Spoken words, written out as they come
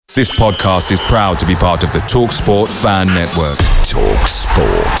This podcast is proud to be part of the TalkSport Fan Network.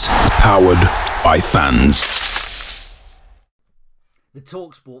 TalkSport. Powered by fans. The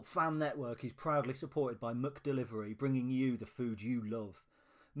TalkSport Fan Network is proudly supported by McDelivery, bringing you the food you love.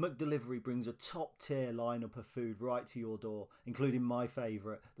 McDelivery brings a top-tier lineup of food right to your door, including my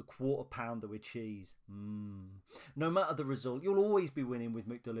favourite, the quarter pounder with cheese. No matter the result, you'll always be winning with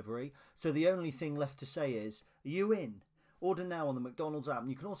McDelivery, so the only thing left to say is, are you in? Order now on the McDonald's app, and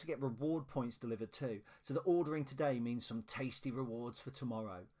you can also get reward points delivered too, so that ordering today means some tasty rewards for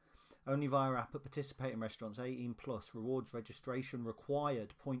tomorrow. Only via app at participating restaurants. 18 plus. Rewards registration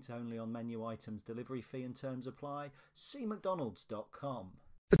required. Points only on menu items. Delivery fee and terms apply. See mcdonalds.com.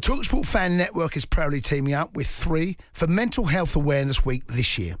 The TalkSport Fan Network is proudly teaming up with 3 for Mental Health Awareness Week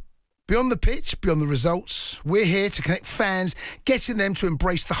this year. Beyond the pitch, beyond the results, we're here to connect fans, getting them to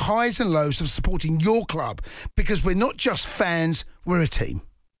embrace the highs and lows of supporting your club, because we're not just fans, we're a team.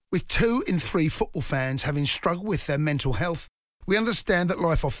 With 2 in 3 football fans having struggled with their mental health, we understand that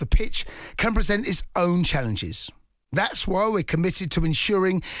life off the pitch can present its own challenges. That's why we're committed to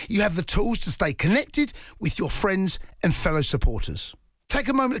ensuring you have the tools to stay connected with your friends and fellow supporters. Take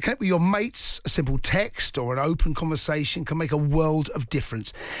a moment to connect with your mates. A simple text or an open conversation can make a world of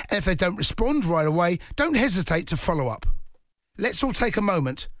difference. And if they don't respond right away, don't hesitate to follow up. Let's all take a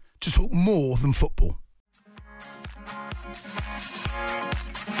moment to talk more than football.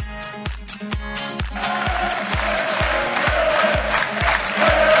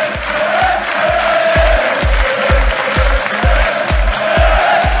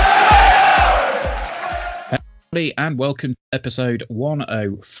 And welcome to episode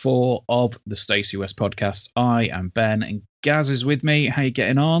 104 of the Stacey West podcast. I am Ben and Gaz is with me. How you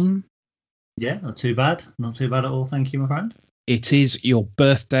getting on? Yeah, not too bad. Not too bad at all. Thank you, my friend. It is your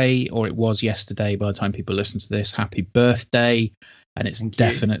birthday, or it was yesterday by the time people listen to this. Happy birthday. And it's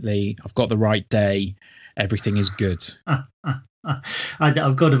definitely, I've got the right day. Everything is good.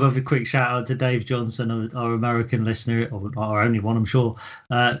 I've got to have a quick shout out to Dave Johnson, our American listener, or our only one, I'm sure,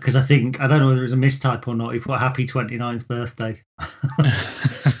 because I don't know whether it's a mistype or not. He put happy 29th birthday.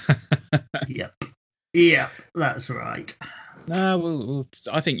 Yep, that's right. No, well,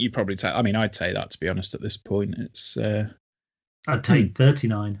 I think you probably take. I mean, I'd say that, to be honest. At this point, it's. I'd take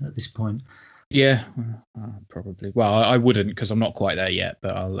 39 at this point. Yeah, probably. Well, I wouldn't, because I'm not quite there yet,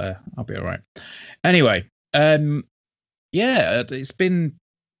 but I'll be all right. Anyway, yeah, it's been.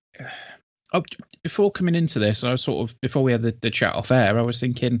 Before coming into this, I was before we had the chat off air, I was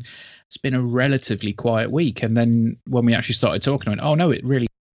thinking it's been a relatively quiet week, and then when we actually started talking, I went, oh no, it really.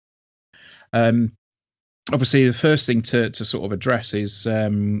 Obviously, the first thing to sort of address is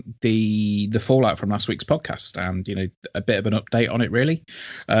the fallout from last week's podcast, and a bit of an update on it, really.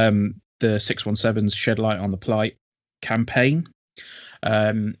 The 617's Shed Light on the Plight campaign,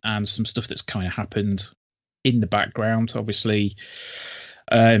 and some stuff that's kind of happened in the background. Obviously,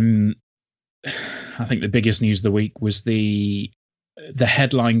 I think the biggest news of the week was the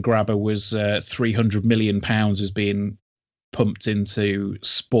headline grabber was £300 million is being pumped into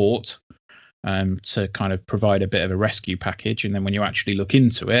sport to kind of provide a bit of a rescue package. And then when you actually look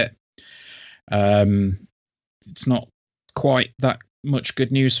into it, it's not quite that much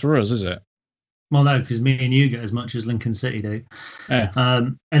good news for us, is it? Well, no, because me and you get as much as Lincoln City do. Yeah.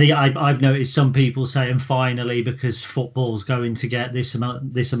 And I've noticed some people saying finally, because football's going to get this amount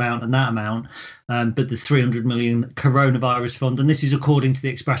and that amount. But the 300 million coronavirus fund, and this is according to the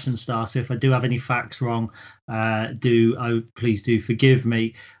Express and Star. So if I do have any facts wrong, please do forgive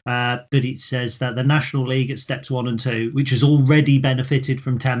me. But it says that the National League at steps 1 and 2, which has already benefited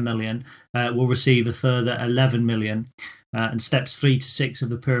from 10 million, will receive a further 11 million. And steps 3 to 6 of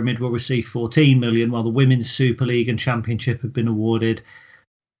the pyramid will receive 14 million, while the Women's Super League and Championship have been awarded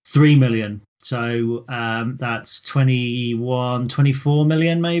 3 million. So that's 21, 24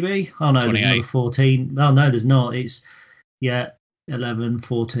 million maybe. Oh no, 28. There's another 14. Oh no, there's not. It's 11,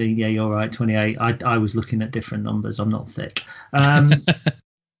 14. Yeah, you're right. 28. I was looking at different numbers. I'm not thick.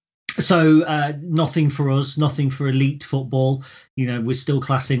 So nothing for us, nothing for elite football. We're still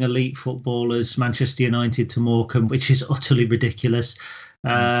classing elite football as Manchester United to Morecambe, which is utterly ridiculous.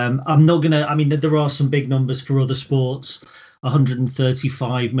 I'm not going to, I mean, there are some big numbers for other sports.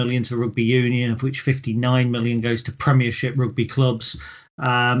 135 million to rugby union, of which 59 million goes to Premiership rugby clubs.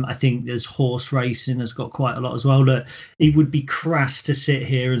 I think there's horse racing has got quite a lot as well. Look, it would be crass to sit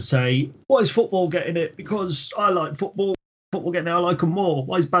here and say, why is football getting it? Because I like football. Football getting it, I like them more.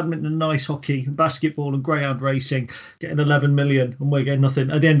 Why is badminton and ice hockey and basketball and greyhound racing getting 11 million and we're getting nothing?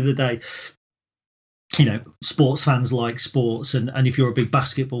 At the end of the day, sports fans like sports, and if you're a big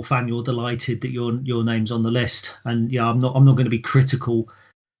basketball fan, you're delighted that your name's on the list. And I'm not going to be critical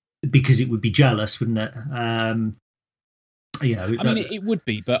because it would be jealous, wouldn't it? I mean, it would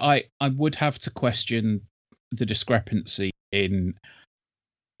be, but I would have to question the discrepancy in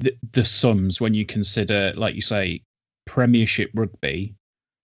the sums when you consider, like you say, Premiership rugby.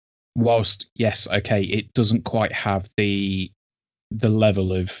 Whilst yes, okay, it doesn't quite have the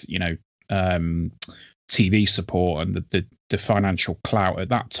level of TV support and the financial clout at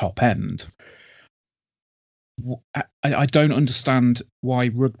that top end. I don't understand why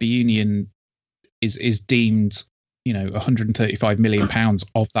rugby union is deemed 135 million pounds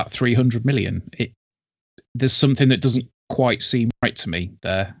of that 300 million. There's something that doesn't quite seem right to me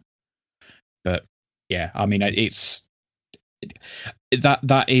there. But yeah, I mean, it's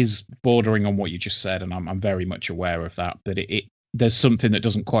that is bordering on what you just said, and I'm very much aware of that. But there's something that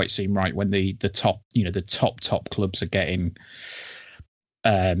doesn't quite seem right when the top top clubs are getting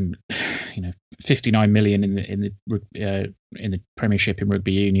 59 million in the Premiership in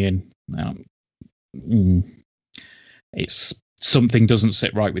rugby union. It's something doesn't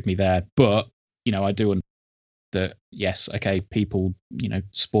sit right with me there. But I do understand that yes, okay, people,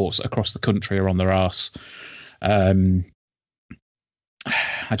 sports across the country are on their arse.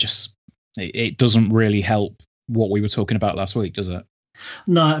 It doesn't really help what we were talking about last week, does it?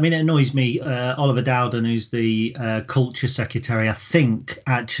 No, I mean, it annoys me. Oliver Dowden, who's the culture secretary, I think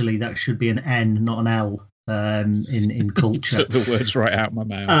actually that should be an N, not an L, in culture. Took the words right out of my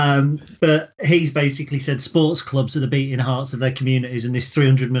mouth. But he's basically said sports clubs are the beating hearts of their communities, and this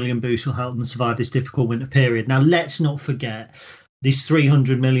 300 million boost will help them survive this difficult winter period. Now, let's not forget, this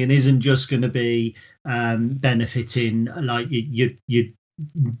 300 million isn't just going to be benefiting like your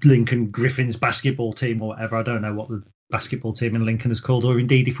Lincoln Griffins basketball team or whatever. I don't know what the basketball team in Lincoln is called, or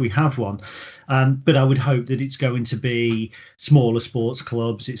indeed if we have one. But I would hope that it's going to be smaller sports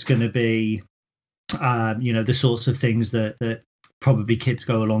clubs. It's going to be, the sorts of things that probably kids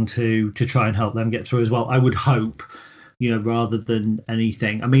go along to try and help them get through as well. I would hope, rather than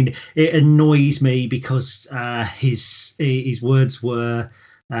anything. I mean, it annoys me because his words were,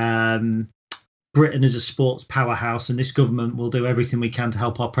 Britain is a sports powerhouse, and this government will do everything we can to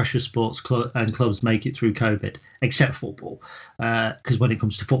help our precious sports and clubs make it through COVID, except football. Because when it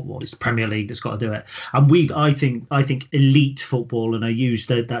comes to football, it's the Premier League that's got to do it. And I think elite football, and I use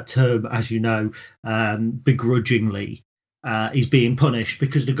that term, as you know, begrudgingly, is being punished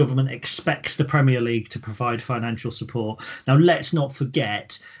because the government expects the Premier League to provide financial support. Now, let's not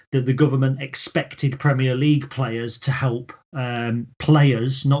forget that the government expected Premier League players to help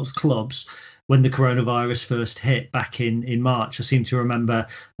players, not clubs, when the coronavirus first hit back in March. I seem to remember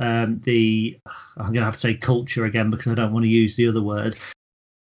I'm going to have to say culture again because I don't want to use the other word.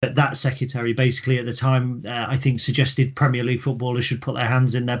 But that secretary basically at the time, I think, suggested Premier League footballers should put their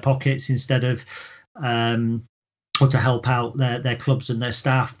hands in their pockets instead of, or to help out their clubs and their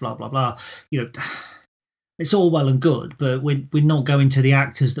staff, blah, blah, blah. It's all well and good, but we're not going to the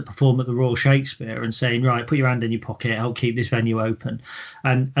actors that perform at the Royal Shakespeare and saying, right, put your hand in your pocket, help keep this venue open.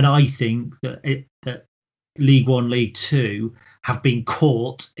 And I think that League One, League Two have been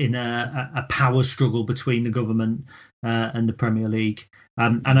caught in a power struggle between the government and the Premier League.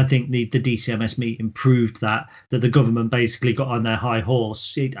 And I think the DCMS meeting proved that the government basically got on their high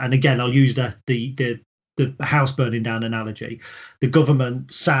horse. And again, I'll use the house burning down analogy. The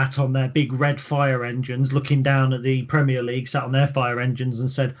government sat on their big red fire engines looking down at the Premier League, sat on their fire engines and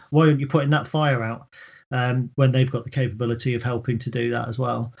said, why aren't you putting that fire out? When they've got the capability of helping to do that as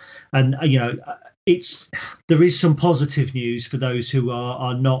well. And, there is some positive news for those who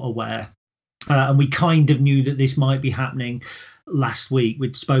are not aware. And we kind of knew that this might be happening last week.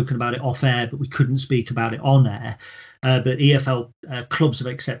 We'd spoken about it off air, but we couldn't speak about it on air. But EFL clubs have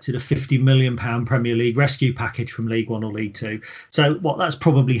accepted a £50 million Premier League rescue package from League One or League Two. So that's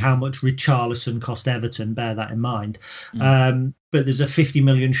probably how much Richarlison cost Everton, bear that in mind. But there's a 50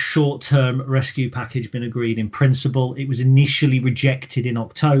 million short-term rescue package been agreed in principle. It was initially rejected in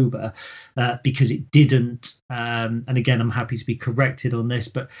October because it didn't, and again, I'm happy to be corrected on this,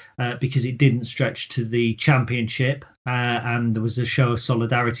 but because it didn't stretch to the Championship, and there was a show of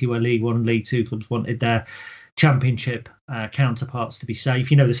solidarity where League One and League Two clubs wanted their Championship counterparts to be safe.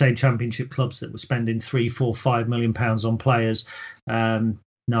 The same Championship clubs that were spending £3, £4, £5 million on players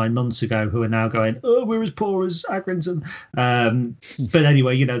 9 months ago, who are now going, oh, we're as poor as Accrington. But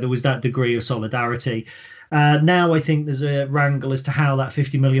anyway, there was that degree of solidarity. Now I think there's a wrangle as to how that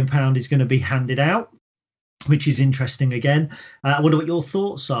 £50 million is going to be handed out, which is interesting again. I wonder what your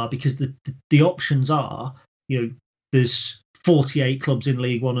thoughts are, because the options are, there's 48 clubs in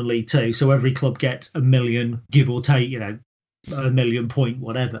League One and League Two, so every club gets $1 million, give or take, $1 million point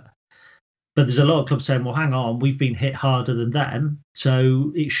whatever. But there's a lot of clubs saying, well, hang on, we've been hit harder than them,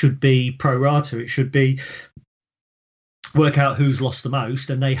 so it should be pro rata. It should be work out who's lost the most,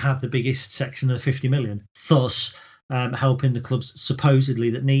 and they have the biggest section of the 50 million, thus helping the clubs supposedly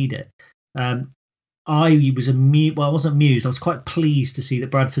that need it. I was I wasn't amused. I was quite pleased to see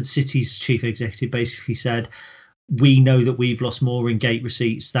that Bradford City's chief executive basically said, we know that we've lost more in gate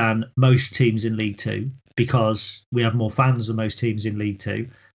receipts than most teams in League Two because we have more fans than most teams in League Two,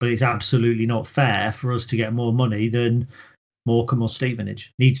 but it's absolutely not fair for us to get more money than Morecambe or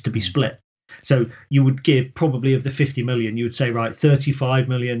Stevenage. Needs to be split. So you would give, probably of the 50 million, you would say, right, 35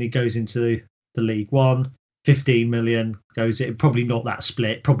 million, it goes into the League One, 15 million goes in, probably not that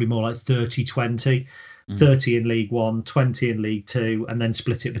split, probably more like 30-20, 30 in League One, 20 in League Two, and then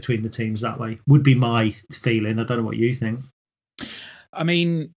split it between the teams that way, would be my feeling. I don't know what you think. I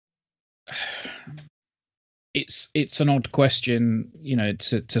mean, it's an odd question, you know,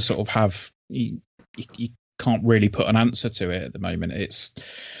 to sort of have, you can't really put an answer to it at the moment.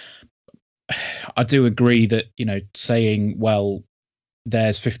 I do agree that, you know, saying, well,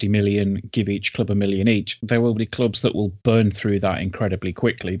 there's 50 million, give each club $1 million each, there will be clubs that will burn through that incredibly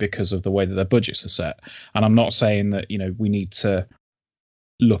quickly because of the way that their budgets are set. And I'm not saying that, you know, we need to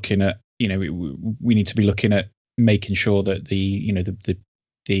looking at, you know, we need to be looking at making sure that the, you know,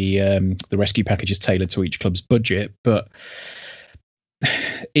 the rescue package is tailored to each club's budget, but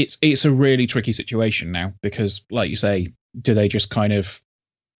it's a really tricky situation now because, like you say, do they just kind of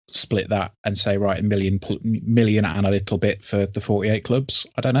split that and say, right, $1 million and a little bit for the 48 clubs?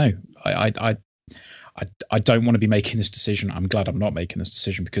 I don't know. I don't want to be making this decision. I'm glad I'm not making this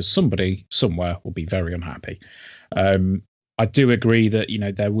decision because somebody somewhere will be very unhappy. I do agree that, you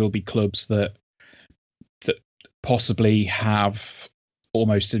know, there will be clubs that possibly have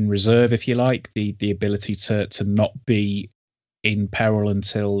almost in reserve, if you like, the ability to not be in peril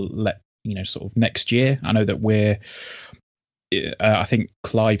until sort of next year. I know that I think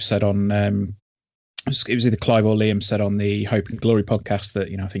Clive said on it was either Clive or Liam said on the Hope and Glory podcast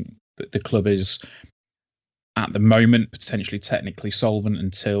that, you know, I think that the club is at the moment potentially technically solvent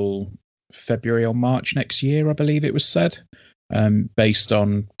until February or March next year, I believe it was said, based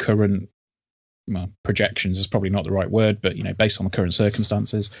on current projections is probably not the right word, but, you know, based on the current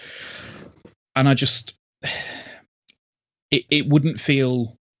circumstances. And I just it wouldn't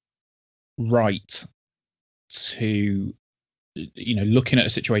feel right to, you know, looking at a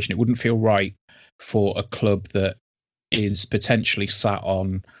situation, it wouldn't feel right for a club that is potentially sat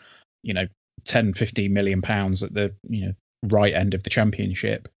on, you know, 10-15 million pounds at the, you know, right end of the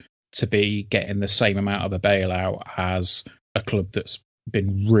championship to be getting the same amount of a bailout as a club that's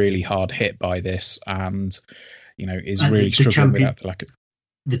been really hard hit by this and, you know, is really struggling without the lack of.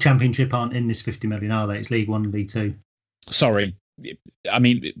 The championship aren't in this 50 million, are they? It's League One and League Two. Sorry. I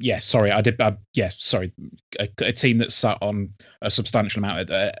mean, yeah, sorry. Sorry. A team that sat on a substantial amount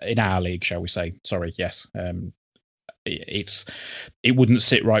in our league, shall we say? Sorry. Yes. It wouldn't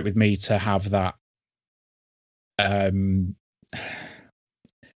sit right with me to have that. Have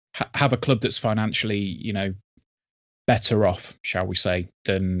a club that's financially, you know, better off, shall we say,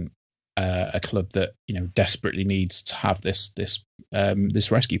 than a club that, you know, desperately needs to have this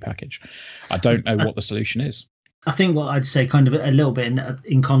rescue package. I don't know what the solution is. I think what I'd say, kind of a little bit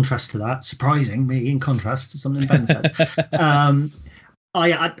in contrast to that, surprising me, in contrast to something Ben said,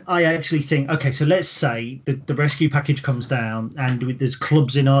 I actually think, okay, so let's say the rescue package comes down and there's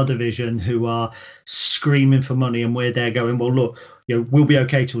clubs in our division who are screaming for money and we're there going, well, look, you know, we'll be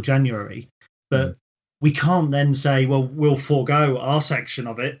okay till January, but we can't then say, well, we'll forego our section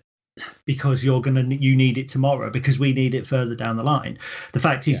of it because you need it tomorrow because we need it further down the line. The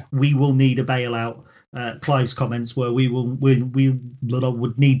fact is, we will need a bailout. Clive's comments were we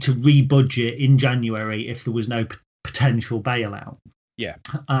would need to re-budget in January if there was no potential bailout. Yeah.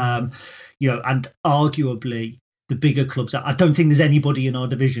 You know, and arguably the bigger clubs, I don't think there's anybody in our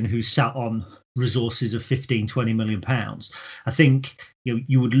division who's sat on resources of 15-20 million pounds. I think, you know,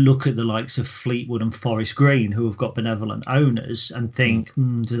 you would look at the likes of Fleetwood and Forest Green who have got benevolent owners and think,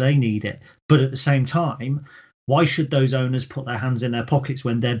 do they need it? But at the same time, why should those owners put their hands in their pockets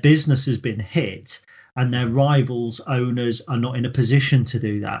when their business has been hit and their rivals' owners are not in a position to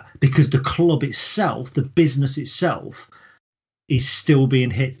do that? Because the club itself, the business itself, is still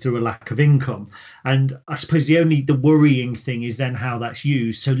being hit through a lack of income. And I suppose the worrying thing is then how that's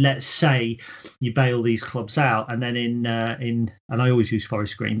used. So let's say you bail these clubs out, and then in and I always use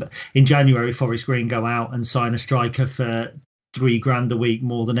Forest Green, but in January, Forest Green go out and sign a striker for $3,000 a week,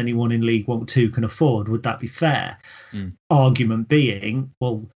 more than anyone in League 1-2 can afford. Would that be fair? Argument being,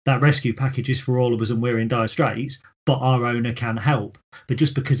 well, that rescue package is for all of us and we're in dire straits. but our owner can help. But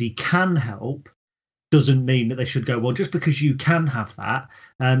just because he can help doesn't mean that they should go, well, just because you can have that,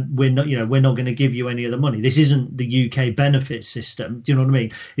 we're not going to give you any of the money. This isn't the UK benefits system. Do you know what I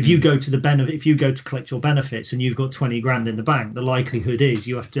mean? If you go to collect your benefits and you've got 20 grand in the bank, the likelihood is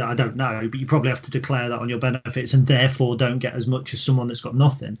you have to, I don't know, but you probably have to declare that on your benefits and therefore don't get as much as someone that's got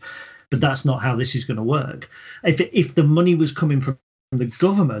nothing. But that's not how this is going to work. If the money was coming from the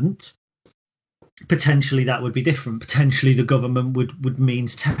government, potentially that would be different. Potentially the government would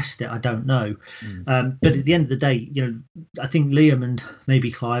means test it. I don't know. But at the end of the day, I think Liam and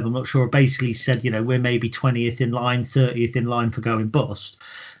maybe Clive, I'm not sure, basically said, we're maybe 20th in line, 30th in line for going bust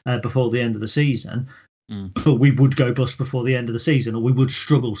before the end of the season. But we would go bust before the end of the season, or we would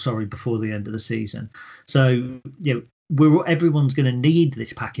struggle, before the end of the season. So, everyone's going to need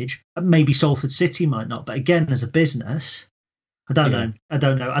this package. Maybe Salford City might not. But again, as a business, I don't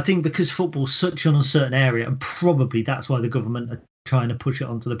know. I think because football's such an uncertain area, and probably that's why the government are trying to push it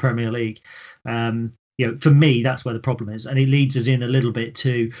onto the Premier League. For me, that's where the problem is. And it leads us in a little bit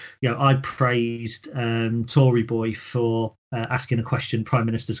to, I praised Tory Boy for asking a question, Prime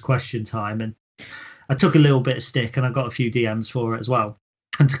Minister's question time. And I took a little bit of stick and I got a few DMs for it as well.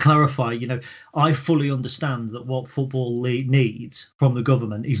 And to clarify, I fully understand that what football needs from the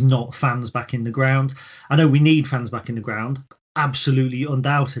government is not fans back in the ground. I know we need fans back in the ground, absolutely,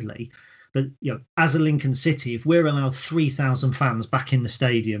 undoubtedly. But, as a Lincoln City, if we're allowed 3,000 fans back in the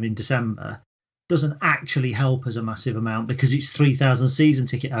stadium in December, doesn't actually help us a massive amount, because it's 3,000 season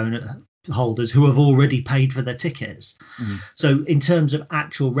ticket holders who have already paid for their tickets. So in terms of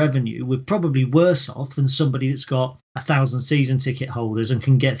actual revenue, we're probably worse off than somebody that's got 1,000 season ticket holders and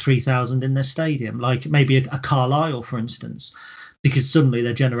can get 3,000 in their stadium, like maybe a Carlisle, for instance, because suddenly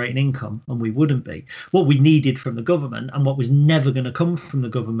they're generating income and we wouldn't be. What we needed from the government, and what was never going to come from the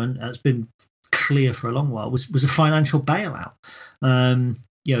government, that's been clear for a long while, was a financial bailout. And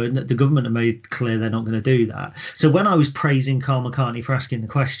the government have made clear they're not going to do that. So when I was praising Carl McCartney for asking the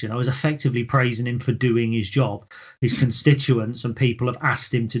question, I was effectively praising him for doing his job. His constituents and people have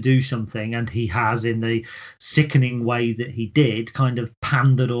asked him to do something, and he has, in the sickening way that he did, kind of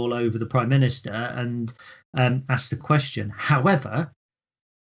pandered all over the Prime Minister and asked the question. However,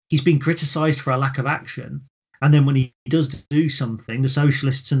 he's been criticised for a lack of action. And then when he does do something, the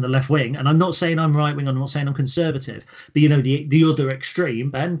socialists and the left wing, and I'm not saying I'm right wing, I'm not saying I'm conservative, but the other extreme,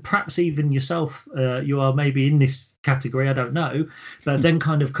 Ben, perhaps even yourself, you are maybe in this category, I don't know, but then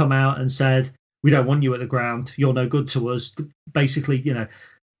kind of come out and said, we don't want you at the ground, you're no good to us. Basically,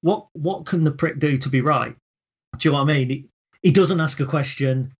 what can the prick do to be right? Do you know what I mean? He doesn't ask a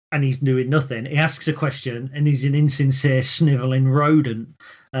question and he's doing nothing. He asks a question and he's an insincere, snivelling rodent.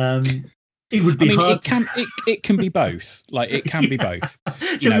 It would be hard. It can be both. Like, it can be both.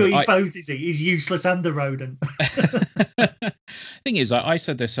 He's both, is he? He's useless and a rodent. Thing is, I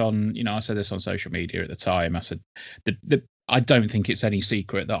said this on social media at the time. I said that I don't think it's any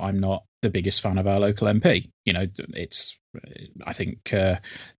secret that I'm not the biggest fan of our local MP. I think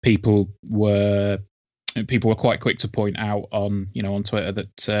people were quite quick to point out on Twitter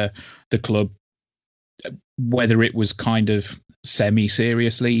that the club, whether it was kind of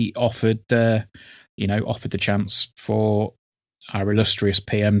semi-seriously offered the chance for our illustrious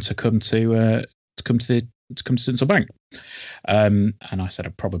PM to come to Sincil Bank, and I said I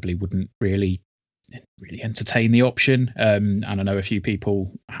probably wouldn't really entertain the option, and I know a few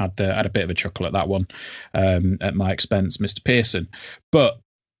people had a bit of a chuckle at that one, at my expense, Mr. Pearson. But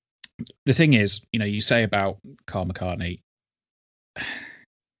the thing is, you say about Carl McCartney,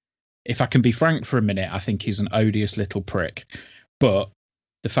 if I can be frank for a minute, I think he's an odious little prick. But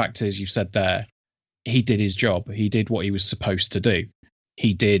the fact is, you've said there, he did his job. He did what he was supposed to do.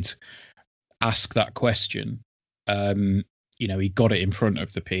 He did ask that question. He got it in front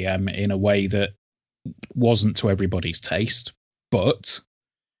of the PM in a way that wasn't to everybody's taste, but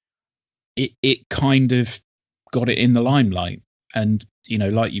it kind of got it in the limelight. And,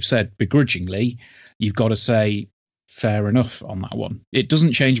 like you've said, begrudgingly, you've got to say, fair enough on that one. It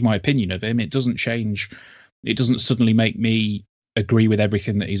doesn't change my opinion of him. It doesn't suddenly make me agree with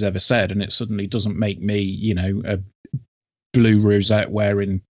everything that he's ever said, and it suddenly doesn't make me, a blue rosette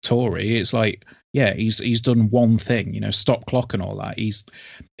wearing Tory. It's like, yeah, he's done one thing, stop clock and all that.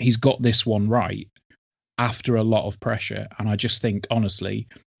 He's got this one right after a lot of pressure, and I just think, honestly,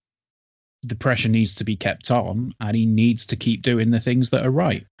 the pressure needs to be kept on, and he needs to keep doing the things that are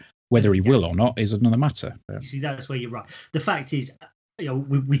right. Whether he will or not is another matter. You see, that's where you're right. The fact is,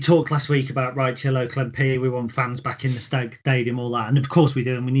 we talked last week about right to your local MP. We want fans back in the stadium, all that, and of course we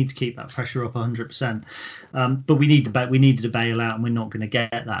do, and we need to keep that pressure up 100%. But we needed a bailout, and we're not going to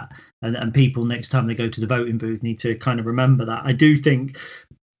get that. And people next time they go to the voting booth need to kind of remember that. I do think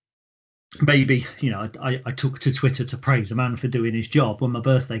maybe, I took to Twitter to praise a man for doing his job. When my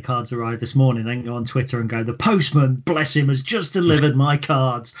birthday cards arrived this morning, I can go on Twitter and go, the postman, bless him, has just delivered my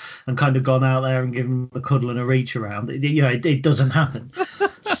cards, and kind of gone out there and given him a cuddle and a reach around. It doesn't happen.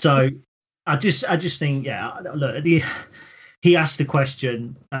 So I just think, look, he asked the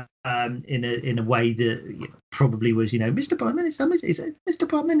question in a way that probably was, Mr. Prime Minister, Mr.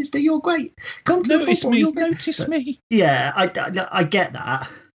 Prime Minister, you're great. Come to notice me, notice me. Yeah, I get that.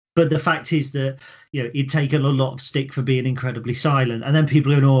 But the fact is that, he'd taken a lot of stick for being incredibly silent. And then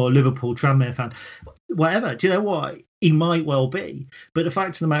people are going, oh, Liverpool, Tranmere fan, whatever. Do you know what? He might well be. But the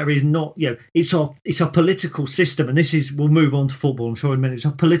fact of the matter is not, it's a political system. And we'll move on to football, I'm sure in a minute. It's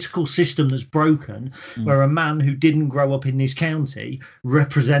a political system that's broken, where a man who didn't grow up in this county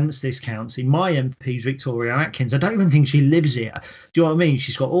represents this county. My MP's Victoria Atkins. I don't even think she lives here. Do you know what I mean?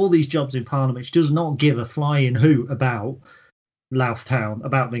 She's got all these jobs in Parliament. She does not give a flying hoot about Louth Town,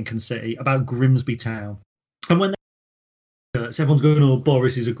 about Lincoln City, about Grimsby Town. And when everyone's going, oh,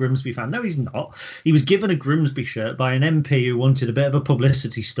 Boris is a Grimsby fan. No, he's not. He was given a Grimsby shirt by an MP who wanted a bit of a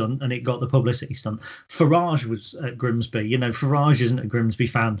publicity stunt, and it got the publicity stunt. Farage was at Grimsby. Farage isn't a Grimsby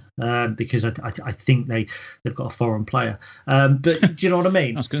fan because I think they've got a foreign player. But do you know what I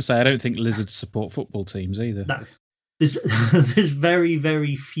mean? I was going to say, I don't think lizards support football teams either. No. There's very,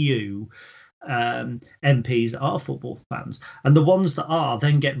 very few MPs that are football fans, and the ones that are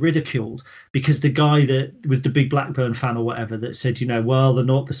then get ridiculed because the guy that was the big Blackburn fan or whatever that said, well, the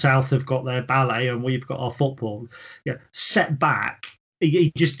North, the South have got their ballet and we've got our football. Set back.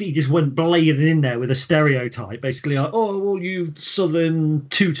 He just went blazing in there with a stereotype, basically like, oh, well, you Southern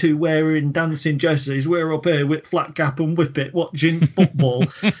tutu wearing dancing jesses, we're up here with flat cap and whippet watching football.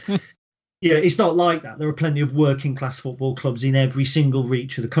 Yeah, it's not like that. There are plenty of working class football clubs in every single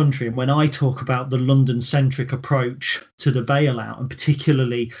reach of the country. And when I talk about the London-centric approach to the bailout, and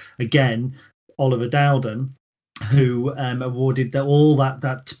particularly, again, Oliver Dowden, who awarded all that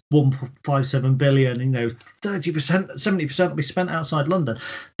 1.57 billion, 30%, 70% will be spent outside London.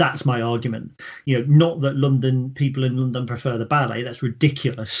 That's my argument. Not that people in London prefer the ballet. That's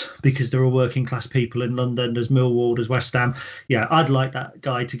ridiculous, because there are working class people in London. There's Millwall, there's West Ham. Yeah, I'd like that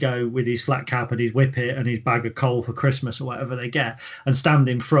guy to go with his flat cap and his whippet and his bag of coal for Christmas or whatever they get, and stand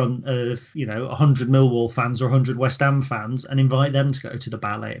in front of 100 Millwall fans or 100 West Ham fans and invite them to go to the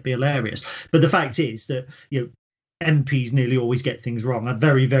ballet. It'd be hilarious. But the fact is that MPs nearly always get things wrong. I've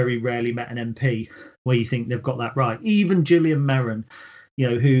very, very rarely met an MP where you think they've got that right. Even Gillian Merron,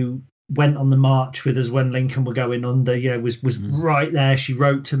 who went on the march with us when Lincoln were going under, was right there. She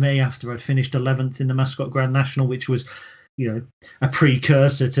wrote to me after I'd finished 11th in the Mascot Grand National, which was, a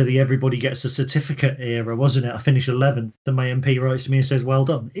precursor to the everybody gets a certificate era, wasn't it? I finished 11th, and my MP writes to me and says, well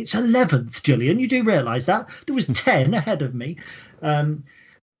done. It's 11th, Gillian. You do realise that? There was 10 ahead of me.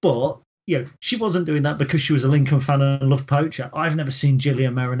 But she wasn't doing that because she was a Lincoln fan and loved Poacher. I've never seen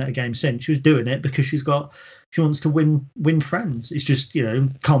Gillian Merron at a game since. She was doing it because she wants to win friends. It's just,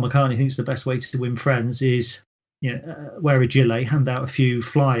 Carl McCartney thinks the best way to win friends is, wear a gilet, hand out a few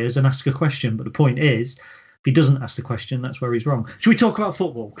flyers and ask a question. But the point is, if he doesn't ask the question, that's where he's wrong. Should we talk about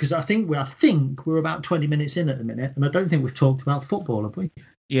football? Because I think we're about 20 minutes in at the minute, and I don't think we've talked about football, have we?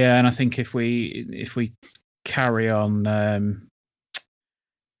 Yeah, and I think if we carry on.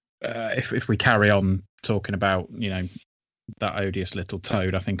 If we carry on talking about, that odious little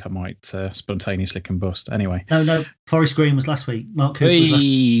toad, I think I might spontaneously combust. Anyway. No. Forest Green was last week. Mark Cooper was last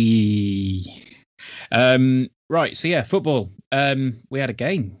week. Right. So yeah, football. We had a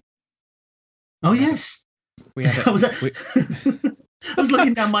game. Oh yes. We had. I was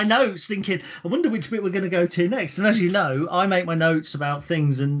looking down my notes thinking, I wonder which bit we're going to go to next. And as you know, I make my notes about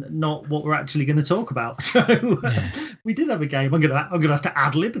things and not what we're actually going to talk about. So we did have a game. I'm going to have to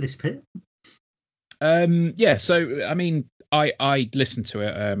ad-lib this bit. Yeah. So, I mean, I listened to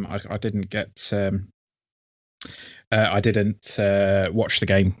it. I didn't get... I didn't watch the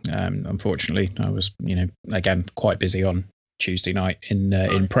game, unfortunately. I was, again, quite busy on Tuesday night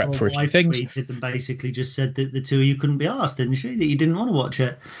in prep for a few things. Tweeted and basically just said that the two of you couldn't be asked, didn't she? That you didn't want to watch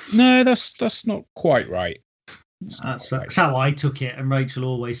it. No, that's not quite right. That's how I took it, and Rachel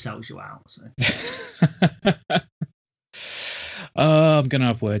always sells you out. So. I'm gonna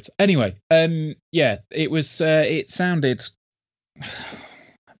have words anyway. Yeah, it was. It sounded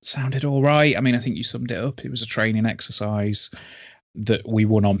all right. I mean, I think you summed it up. It was a training exercise that we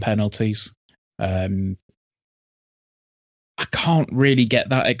won on penalties. I can't really get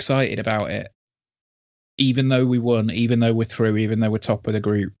that excited about it. Even though we won, even though we're through, even though we're top of the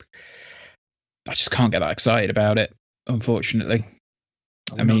group, I just can't get that excited about it, unfortunately.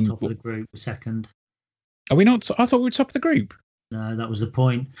 I mean, top of the group, second. Are we not? I thought we were top of the group. No, that was the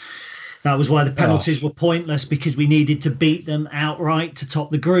point. That was why the penalties were pointless, because we needed to beat them outright to top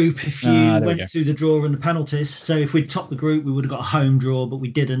the group if you went through the draw and the penalties. So if we'd topped the group, we would have got a home draw, but we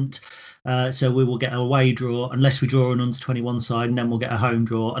didn't. So we will get an away draw unless we draw an under-21 side, and then we'll get a home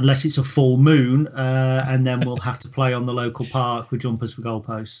draw unless it's a full moon, and then we'll have to play on the local park with jumpers for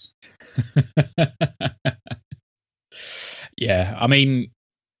goalposts. Yeah, I mean...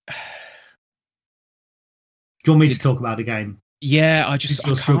 Do you want me to talk about the game? Yeah, I just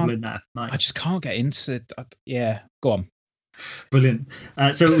struggling there. I just can't get into it. Yeah, go on. Brilliant.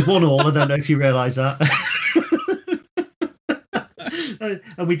 So it was 1-1. I don't know if you realise that.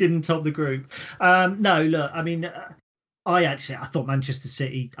 And we didn't top the group. No, look, I mean, I thought Manchester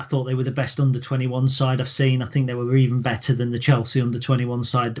City, I thought they were the best under-21 side I've seen. I think they were even better than the Chelsea under-21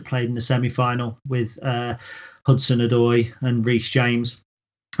 side that played in the semi-final with Hudson-Odoi and Reece James.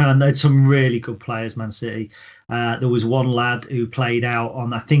 And they had some really good players, Man City. There was one lad who played out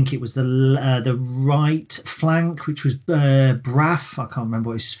on, I think it was the right flank, which was Braff. I can't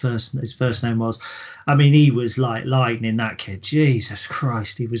remember what his first name was. I mean, he was like lightning, that kid. Jesus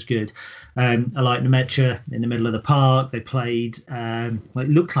Christ, he was good. I like Nemecha in the middle of the park. They played, it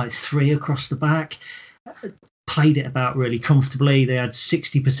looked like 3 across the back. Played it about really comfortably. They had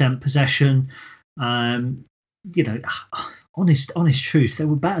 60% possession. Honest truth, they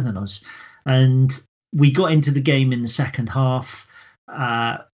were better than us, and we got into the game in the second half.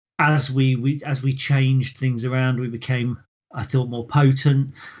 As we changed things around, we became, I thought, more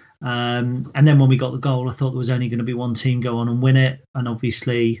potent. And then when we got the goal, I thought there was only going to be one team go on and win it. And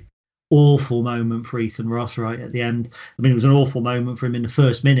obviously, awful moment for Ethan Ross right at the end. I mean, it was an awful moment for him in the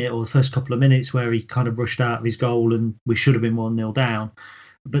first minute or the first couple of minutes where he kind of rushed out of his goal, and we should have been 1-0 down.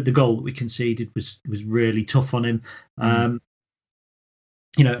 But the goal that we conceded was really tough on him. And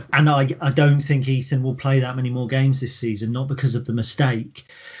I don't think Ethan will play that many more games this season, not because of the mistake.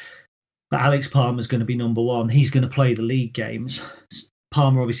 But Alex Palmer's going to be number one. He's going to play the league games.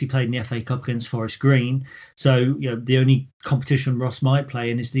 Palmer obviously played in the FA Cup against Forest Green. So, the only competition Ross might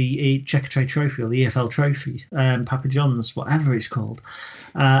play in is the Checkatrade Trophy or the EFL Trophy, Papa John's, whatever it's called.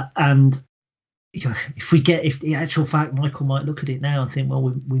 And if the actual fact, Michael might look at it now and think, well,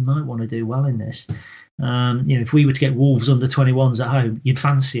 we might want to do well in this. If we were to get Wolves under 21s at home, you'd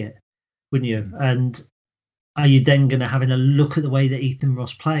fancy it, wouldn't you? And are you then going to having a look at the way that Ethan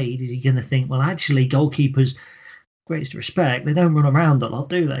Ross played? Is he going to think, well, actually, goalkeepers, greatest respect, they don't run around a lot,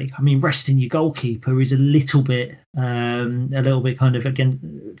 do they? I mean, resting your goalkeeper is a little bit kind of,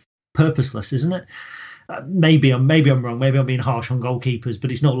 again, purposeless, isn't it? Maybe I'm wrong. Maybe I'm being harsh on goalkeepers,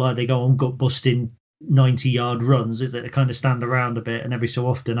 but it's not like they go on gut busting 90-yard runs, is it? They kind of stand around a bit and every so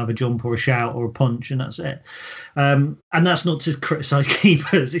often have a jump or a shout or a punch, and that's it. And that's not to criticise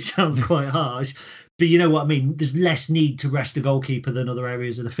keepers. It sounds quite harsh, but you know what I mean. There's less need to rest a goalkeeper than other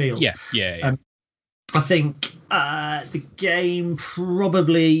areas of the field. Yeah. I think the game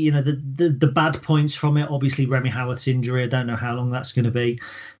probably, the bad points from it, obviously Remy Howarth's injury. I don't know how long that's going to be,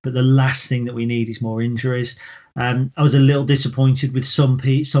 but the last thing that we need is more injuries. I was a little disappointed with some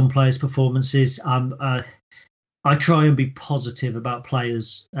players' performances. I try and be positive about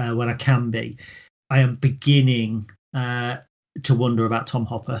players when I can be. I am beginning to wonder about Tom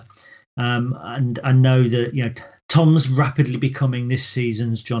Hopper. And I know that, Tom's rapidly becoming this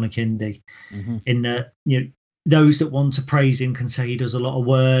season's John Akindi. Mm-hmm. In that, those that want to praise him can say he does a lot of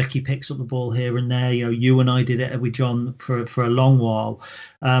work. He picks up the ball here and there. You and I did it with John for a long while.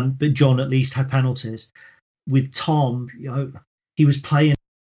 But John at least had penalties. With Tom, he was playing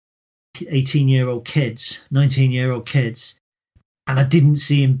 18-year-old kids, 19-year-old kids. And I didn't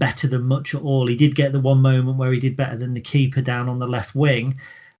see him better than much at all. He did get the one moment where he did better than the keeper down on the left wing.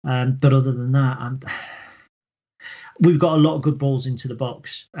 But other than that, we've got a lot of good balls into the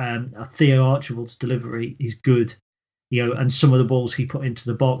box. Theo Archibald's delivery is good, and some of the balls he put into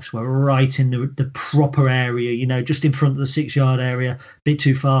the box were right in the proper area, just in front of the 6-yard area, a bit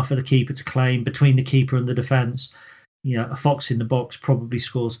too far for the keeper to claim, between the keeper and the defence. A fox in the box probably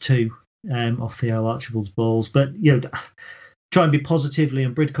scores 2 off Theo Archibald's balls. But, try and be positive.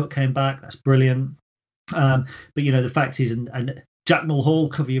 Liam Bridcut came back. That's brilliant. But, the fact is, and Jack Mulhall,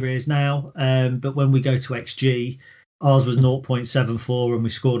 cover your ears now. But when we go to XG, ours was 0.74 and we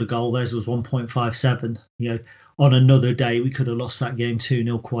scored a goal. Theirs was 1.57. On another day, we could have lost that game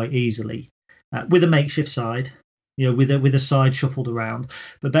 2-0 quite easily. With a makeshift side, with a side shuffled around.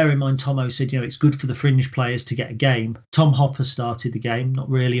 But bear in mind, Tomo said, it's good for the fringe players to get a game. Tom Hopper started the game, not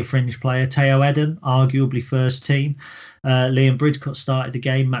really a fringe player. Teo Eden, arguably first team. Liam Bridcut started the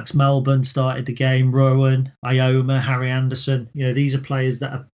game. Max Melbourne started the game. Rowan, Ioma, Harry Anderson. These are players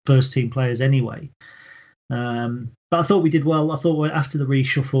that are first team players anyway. But I thought we did well. I thought after the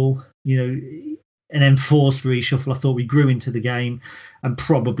reshuffle, an enforced reshuffle, I thought we grew into the game, and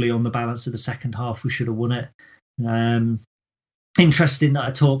probably on the balance of the second half, we should have won it. Interesting that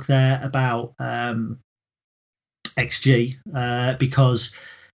I talk there about XG, because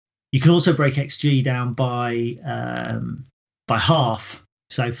you can also break XG down by half,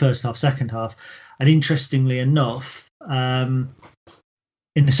 so first half, second half. And interestingly enough,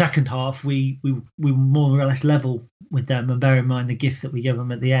 in the second half, we were more or less level with them, and bear in mind the gift that we gave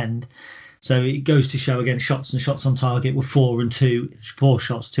them at the end. So it goes to show again, shots on target were 4 and 2, 4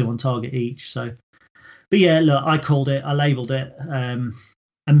 shots, 2 on target each. So, but yeah, look, I called it, I labelled it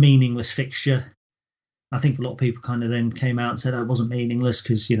a meaningless fixture. I think a lot of people kind of then came out and said it wasn't meaningless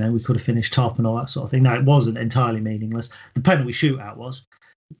because we could have finished top and all that sort of thing. No, it wasn't entirely meaningless. The penalty shootout was.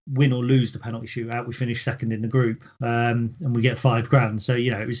 Win or lose the penalty shootout, we finished second in the group, and we get $5,000. So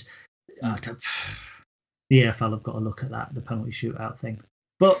it was the EFL have got to look at that, the penalty shootout thing.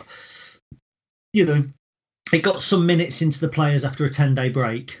 But it got some minutes into the players after a 10-day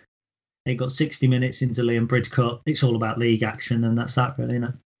break. It got 60 minutes into Liam Bridcut. It's all about league action, and that's that, really,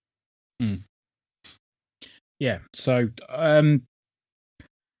 Yeah. So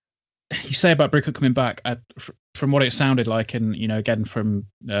you say about Bridcut coming back. From what it sounded like, and again from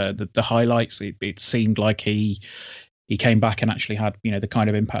the highlights, it seemed like he came back and actually had the kind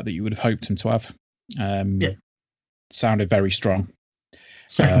of impact that you would have hoped him to have. Sounded very strong.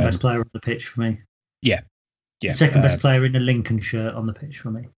 Second best player on the pitch for me. Yeah. Second best player in the Lincoln shirt on the pitch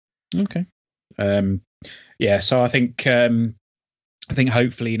for me. Okay. So I think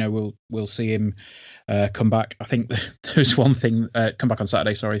hopefully we'll see him come back. I think there's one thing come back on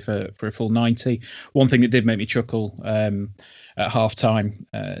Saturday. Sorry, for a full 90. One thing that did make me chuckle at half time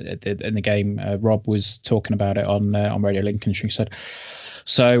in the game. Rob was talking about it on Radio Lincolnshire. He said,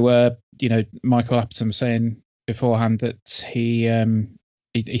 so Michael Appleton was saying beforehand that he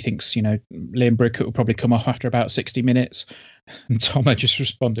thinks Liam Bridcut will probably come off after about 60 minutes. And Tomo just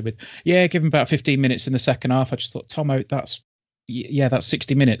responded with, "Yeah, give him about 15 minutes in the second half." I just thought, Tomo, that's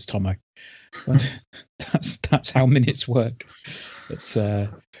 60 minutes, Tomo. That's how minutes work. But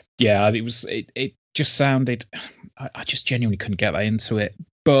it just sounded. I just genuinely couldn't get that into it.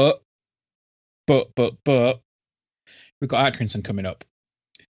 But we've got Accrington coming up.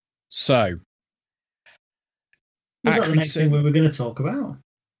 So is that the next thing we were going to talk about?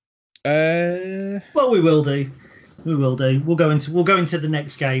 Well, we will do. We'll go into the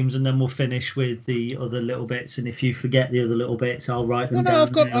next games, and then we'll finish with the other little bits. And if you forget the other little bits, I'll write them down.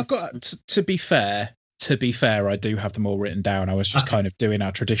 I've got. To be fair, I do have them all written down. I was just kind of doing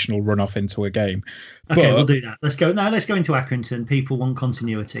our traditional run off into a game. Okay, we'll do that. Let's go into Accrington. People want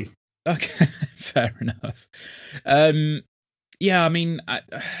continuity. Okay, fair enough.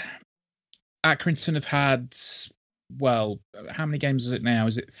 Accrington have had. Well, how many games is it now?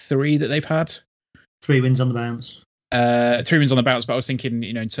 Is it 3 that they've had? 3 wins on the bounce. 3 wins on the bounce, but I was thinking,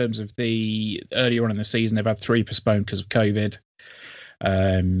 in terms of the earlier on in the season, they've had 3 postponed because of COVID.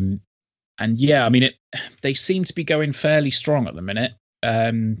 They seem to be going fairly strong at the minute.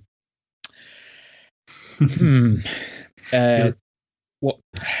 What?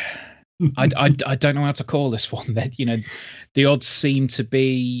 I don't know how to call this one. That the odds seem to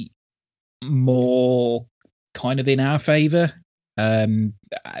be more kind of in our favour. I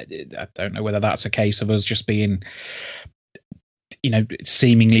don't know whether that's a case of us just being,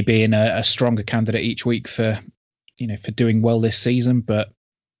 seemingly being a stronger candidate each week for doing well this season. But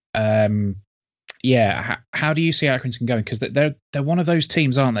how do you see Accrington going? Because they're one of those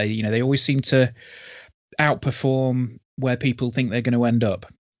teams, aren't they? They always seem to outperform where people think they're going to end up.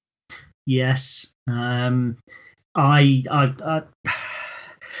 Yes, I'm looking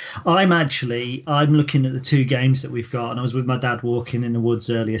at the 2 games that we've got, and I was with my dad walking in the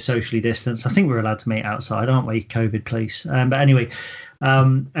woods earlier, socially distanced. I think we're allowed to meet outside, aren't we? COVID, please. But anyway,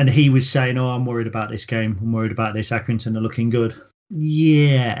 and he was saying, "Oh, I'm worried about this game. I'm worried about this. Accrington are looking good."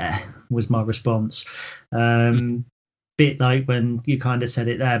 Yeah, was my response. Bit like when you kind of said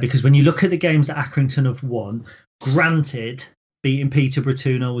it there, because when you look at the games that Accrington have won, granted, beating Peterborough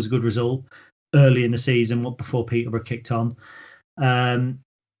 2-0 was a good result early in the season, before Peterborough kicked on.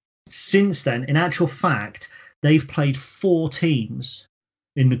 Since then, in actual fact, they've played 4 teams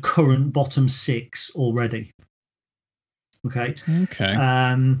in the current bottom 6 already. Okay. Okay.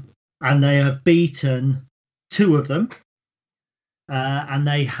 And they have beaten two of them, and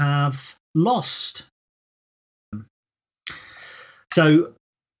they have lost. So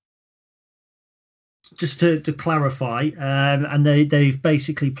just to clarify, and they've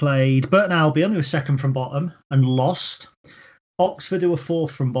basically played Burton Albion, who are second from bottom, and lost. Oxford, who are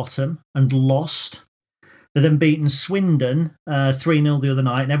fourth from bottom, and lost. They've then beaten Swindon 3-0 the other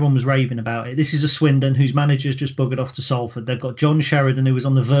night, and everyone was raving about it. This is a Swindon whose manager's just buggered off to Salford. They've got John Sheridan, who was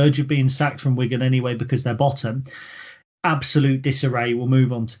on the verge of being sacked from Wigan anyway because they're bottom. Absolute disarray. We'll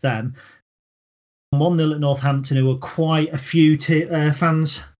move on to them. 1-0 at Northampton, who are quite a few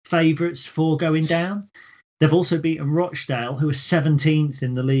fans' favourites for going down. They've also beaten Rochdale, who are 17th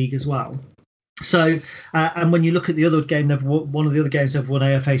in the league as well. So, and when you look at the other game, one of the other games they've won,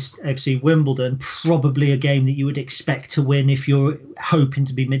 AFC Wimbledon, probably a game that you would expect to win if you're hoping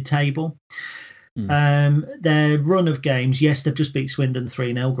to be mid-table. Their run of games, yes, they've just beat Swindon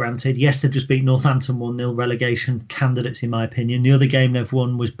 3-0, granted. Yes, they've just beat Northampton 1-0, relegation candidates, in my opinion. The other game they've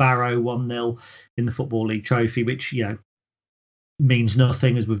won was Barrow 1-0 in the Football League Trophy, which, means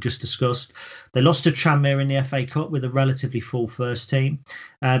nothing, as we've just discussed. They lost to Tranmere in the FA Cup with a relatively full first team.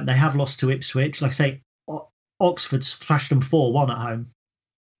 They have lost to Ipswich. Like I say, Oxford's thrashed them 4-1 at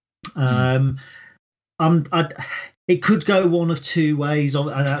home. It could go one of two ways, and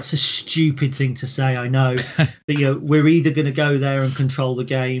that's a stupid thing to say, I know. But we're either going to go there and control the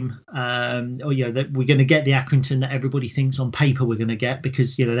game, or that we're going to get the Accrington that everybody thinks on paper we're going to get,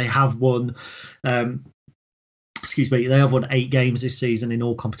 because they have won. They have won 8 games this season in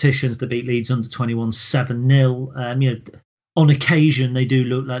all competitions. They beat Leeds under 21 7-0. On occasion they do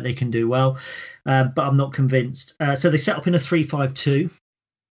look like they can do well, but I'm not convinced. So they set up in a 3-5-2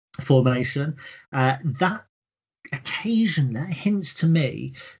 formation. That occasionally hints to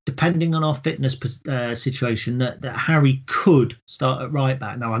me, depending on our fitness situation, that Harry could start at right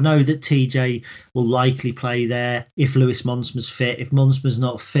back. Now, I know that TJ will likely play there if Lewis Monsma's fit. If Monsma's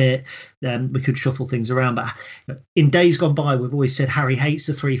not fit, then we could shuffle things around. But in days gone by, we've always said Harry hates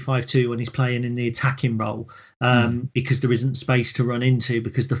the 3-5-2 when he's playing in the attacking role, because there isn't space to run into,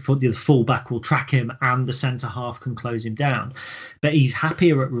 because the full-back will track him and the centre-half can close him down. But he's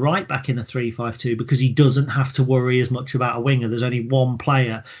happier at right back in a 3-5-2 because he doesn't have to worry as much about a winger. There's only one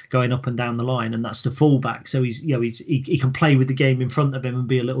player going up and down the line, and that's the full-back. So he can play with the game in front of him and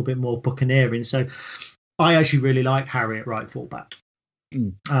be a little bit more buccaneering. So I actually really like Harry at right full-back.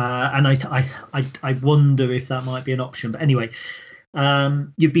 And I wonder if that might be an option. But anyway,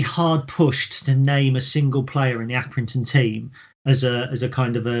 you'd be hard pushed to name a single player in the Accrington team as a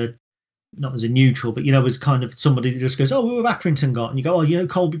kind of a, not as a neutral, but as kind of somebody that just goes, oh, who have Accrington got? And you go, oh,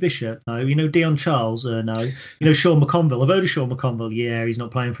 Colby Bishop? No. Dion Charles? No. Sean McConville? I've heard of Sean McConville. Yeah, he's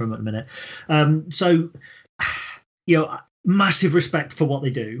not playing for him at the minute. So massive respect for what they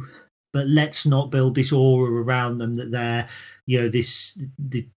do, but let's not build this aura around them that they're this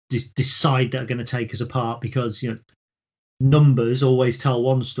side that are going to take us apart, because numbers always tell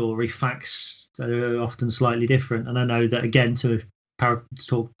one story, facts are often slightly different. And I know that, again, to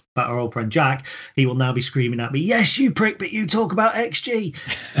talk about our old friend Jack, he will now be screaming at me, yes, you prick, but you talk about XG.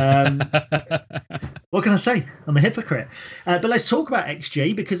 What can I say? I'm a hypocrite. But let's talk about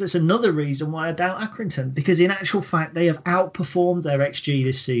XG, because it's another reason why I doubt Accrington, because in actual fact they have outperformed their XG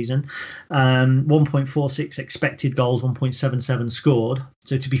this season. 1.46 expected goals, 1.77 scored.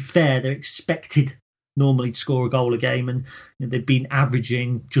 So to be fair, they're expected normally to score a goal a game, and they've been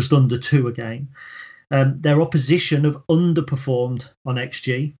averaging just under 2 a game. Their opposition have underperformed on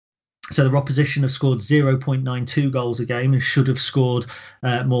XG. So their opposition have scored 0.92 goals a game and should have scored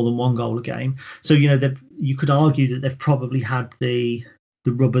more than 1 goal a game. So, you could argue that they've probably had the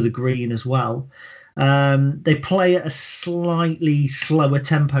rub of the green as well. They play at a slightly slower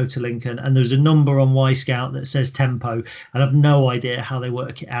tempo to Lincoln, and there's a number on Y-Scout that says tempo, and I've no idea how they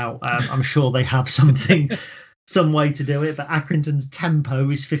work it out. I'm sure they have some way to do it, but Accrington's tempo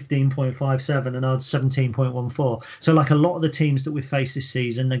is 15.57 and ours 17.14. So like a lot of the teams that we've faced this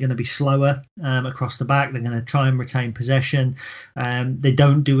season, they're going to be slower across the back. They're going to try and retain possession. They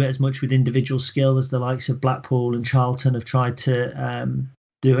don't do it as much with individual skill as the likes of Blackpool and Charlton have tried to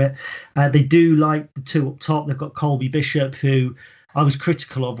do it. They do like the two up top. They've got Colby Bishop, who I was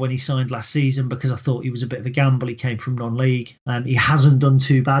critical of when he signed last season because I thought he was a bit of a gamble. He came from non-league. He hasn't done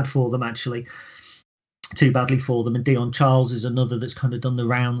too bad for them, actually. Too badly for them. And Dion Charles is another that's kind of done the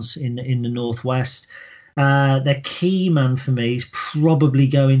rounds in the Northwest. Their key man for me is probably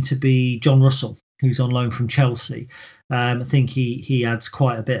going to be John Russell, who's on loan from Chelsea. I think he adds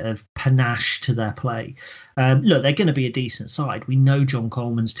quite a bit of panache to their play. Look, they're going to be a decent side. We know John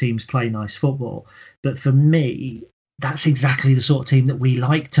Coleman's teams play nice football. But for me, that's exactly the sort of team that we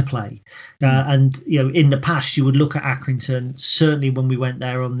like to play. And, in the past, you would look at Accrington, certainly when we went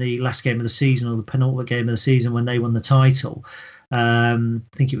there on the last game of the season or the penultimate game of the season when they won the title. I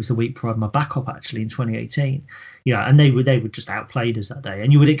think it was the week before I had my backup, actually, in 2018. And they were just outplayed us that day.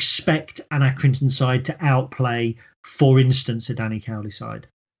 And you would expect an Accrington side to outplay, for instance, a Danny Cowley side.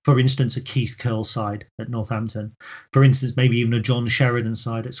 For instance, a Keith Curl side at Northampton. For instance, maybe even a John Sheridan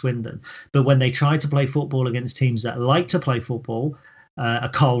side at Swindon. But when they try to play football against teams that like to play football, a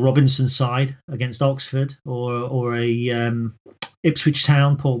Carl Robinson side against Oxford or a Ipswich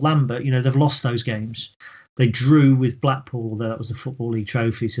Town, Paul Lambert, they've lost those games. They drew with Blackpool, although that was the Football League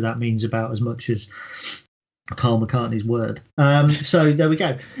trophy, so that means about as much as Carl McCartney's word. So there we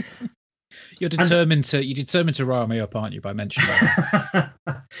go. You're determined to rile me up, aren't you, by mentioning that?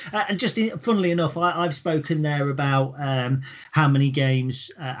 And just funnily enough, I've spoken there about how many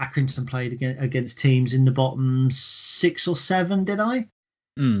games Accrington played against teams in the bottom 6 or 7, did I?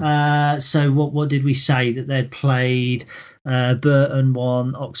 So what did we say? That they'd played Burton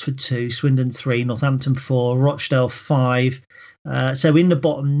 1, Oxford 2, Swindon 3, Northampton 4, Rochdale 5. So in the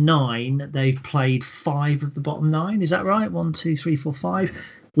bottom 9, they've played 5 of the bottom 9. Is that right? 1, 2, 3, 4, 5.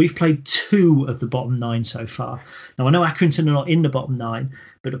 We've played 2 of the bottom 9 so far. Now, I know Accrington are not in the bottom 9,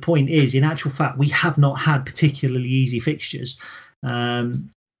 but the point is, in actual fact, we have not had particularly easy fixtures.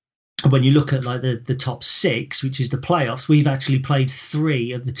 When you look at like the top 6, which is the playoffs, we've actually played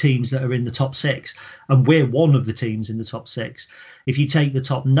 3 of the teams that are in the top 6, and we're one of the teams in the top 6. If you take the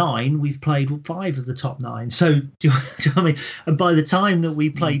top 9, we've played 5 of the top 9. So, do you know what I mean? And by the time that we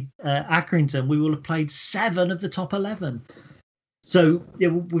played Accrington, we will have played 7 of the top 11. So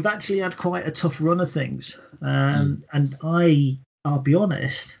we've actually had quite a tough run of things, and I'll be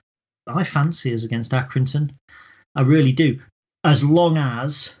honest, I fancy us against Accrington. I really do, as long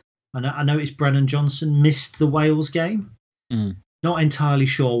as I noticed Brennan Johnson missed the Wales game. Not entirely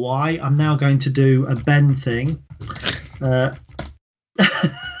sure why. I'm now going to do a Ben thing. I'm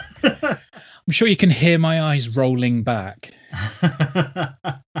sure you can hear my eyes rolling back.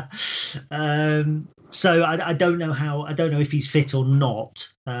 So I don't know if he's fit or not.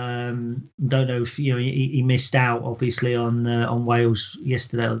 Don't know if he missed out obviously on Wales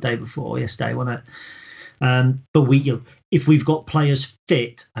yesterday or the day before yesterday, wasn't it? But if we've got players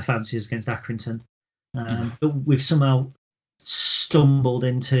fit, I fancy us against Accrington. But we've somehow stumbled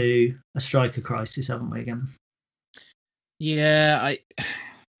into a striker crisis, haven't we, again? Yeah,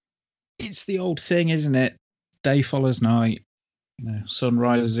 it's the old thing, isn't it? Day follows night. Sun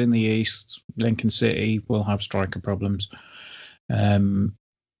rises in the east. Lincoln City will have striker problems.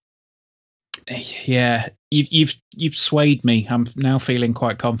 Yeah, you've swayed me. I'm now feeling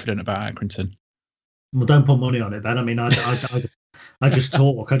quite confident about Accrington. Well, don't put money on it, Ben. I mean, I just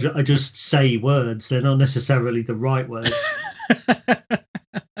talk. I just say words. They're not necessarily the right words.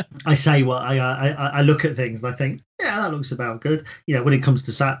 I say what I look at things and I think, yeah, that looks about good. When it comes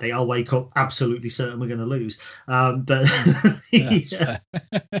to Saturday, I'll wake up absolutely certain we're going to lose. But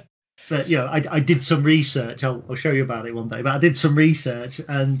but I did some research. I'll show you about it one day. But I did some research,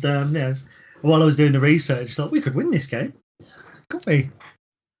 and while I was doing the research, I thought we could win this game, couldn't we?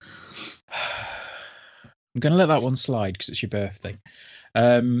 I'm going to let that one slide because it's your birthday.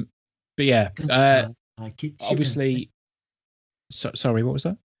 But yeah, obviously. Sorry, what was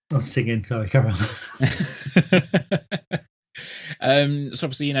that? I was singing. Sorry, carry on. So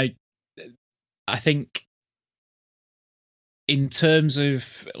obviously, I think in terms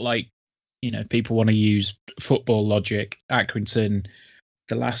of people want to use football logic. Accrington,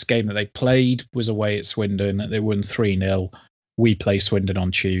 the last game that they played was away at Swindon. They won 3-0. We play Swindon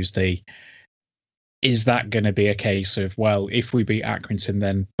on Tuesday. Is that going to be a case of, well, if we beat Accrington,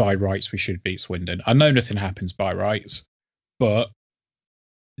 then by rights we should beat Swindon? I know nothing happens by rights, but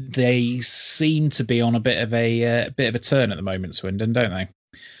they seem to be on a bit of a turn at the moment, Swindon, don't they?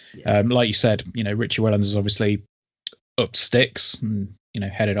 Yeah. Like you said, Richie Wellens is obviously up sticks and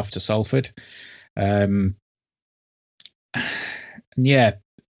headed off to Salford. Yeah,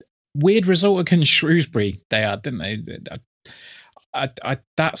 weird result against Shrewsbury they had, didn't they?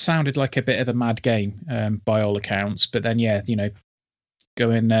 That sounded like a bit of a mad game by all accounts, but then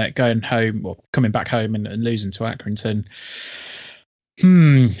going home or coming back home and losing to Accrington.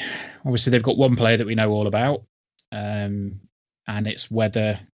 Obviously they've got one player that we know all about, and it's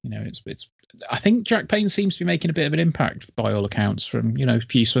whether it's. I think Jack Payne seems to be making a bit of an impact by all accounts from a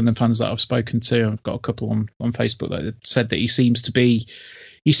few Swindon fans that I've spoken to. I've got a couple on Facebook that have said that he seems to be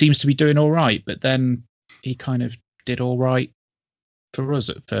doing all right, but then he kind of did all right for us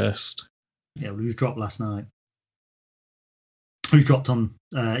at first. Yeah, well, he was dropped last night. He was dropped on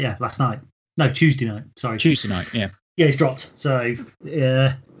last night. No, Tuesday night. Sorry, Tuesday night. Yeah. Yeah, he's dropped. So,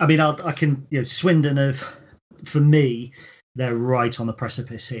 I mean, I can, Swindon have, for me, they're right on the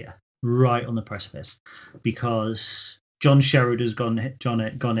precipice here, right on the precipice, because John Sheridan's gone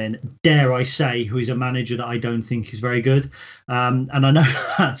in. Dare I say, who is a manager that I don't think is very good, and I know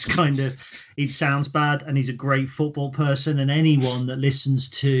that's it sounds bad, and he's a great football person, and anyone that listens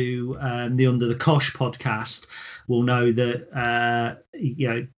to the Under the Cosh podcast will know that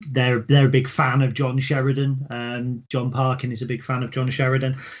they're a big fan of John Sheridan. John Parkin is a big fan of John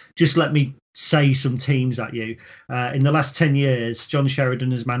Sheridan. Just let me say some teams at you. In the last 10 years, John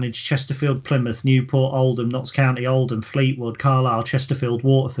Sheridan has managed Chesterfield, Plymouth, Newport, Oldham, Notts County, Oldham, Fleetwood, Carlisle, Chesterfield,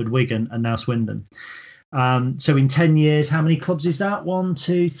 Waterford, Wigan, and now Swindon. So in 10 years, how many clubs is that? 1,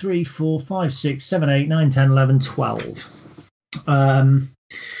 2, 3, 4, 5, 6, 7, 8, 9, 10, 11, 12.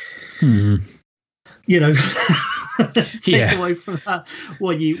 Take away from that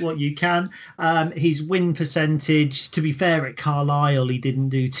what you can. His win percentage, to be fair, at Carlisle he didn't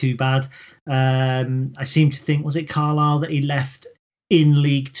do too bad. I seem to think, was it Carlisle that he left in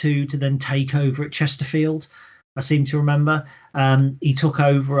League Two to then take over at Chesterfield? I seem to remember. He took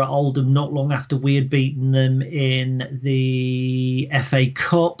over at Oldham not long after we had beaten them in the FA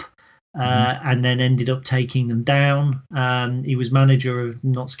Cup. And then ended up taking them down. He was manager of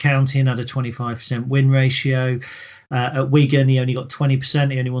Notts County and had a 25% win ratio. At Wigan, he only got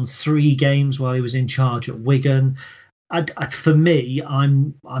 20%. He only won 3 games while he was in charge at Wigan. For me,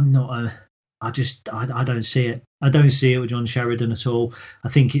 I'm not I don't see it. I don't see it with John Sheridan at all. I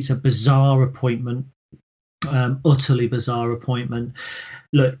think it's a bizarre appointment, utterly bizarre appointment.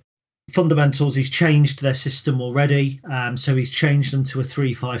 Look, fundamentals, he's changed their system already. So he's changed them to a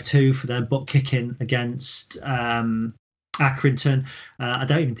 3-5-2 for their butt kicking against Accrington. I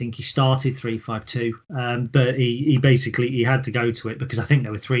don't even think he started 3-5-2, but he basically had to go to it because I think they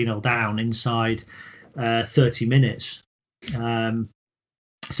were 3-0 down inside 30 minutes.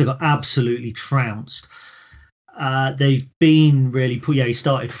 So got absolutely trounced. They've been really he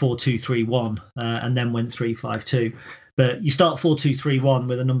started 4-2-3-1 and then went 3-5-2. But you start 4-2-3-1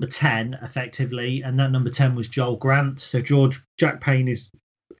 with a number 10 effectively, and that number 10 was Joel Grant. So Jack Payne is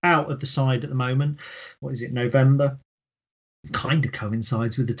out of the side at the moment. What is it, November? Kind of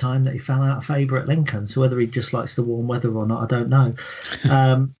coincides with the time that he fell out of favour at Lincoln. So whether he just likes the warm weather or not, I don't know.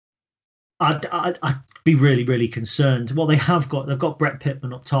 I'd be really, really concerned. Well, they've got Brett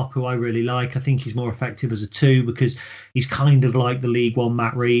Pittman up top, who I really like. I think he's more effective as a 2 because he's kind of like the League One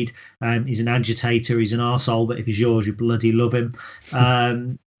Matt Reed. He's an agitator, he's an arsehole, but if he's yours, you bloody love him.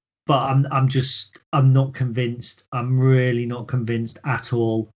 But I'm not convinced. I'm really not convinced at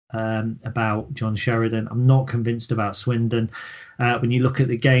all about John Sheridan. I'm not convinced about Swindon. When you look at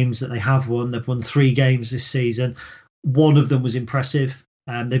the games that they have won, they've won 3 games this season. One of them was impressive.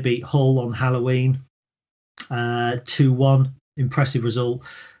 They beat Hull on Halloween 2-1. Impressive result.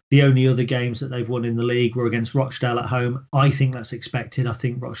 The only other games that they've won in the league were against Rochdale at home. I think that's expected. I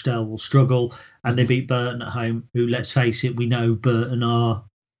think Rochdale will struggle. And they beat Burton at home, who, let's face it, we know Burton are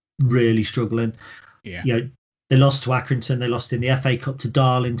really struggling. Yeah. They lost to Accrington. They lost in the FA Cup to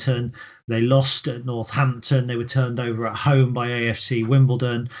Darlington. They lost at Northampton. They were turned over at home by AFC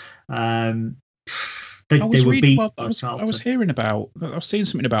Wimbledon. I was seeing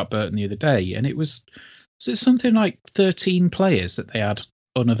something about Burton the other day, and was it something like 13 players that they had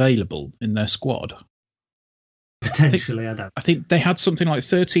unavailable in their squad? Potentially, I think they had something like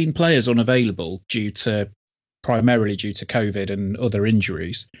 13 players unavailable primarily due to COVID and other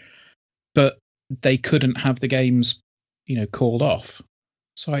injuries, but they couldn't have the games, called off.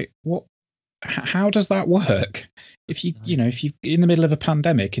 So how does that work? If you're in the middle of a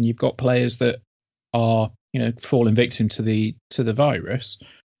pandemic and you've got players that are falling victim to the virus,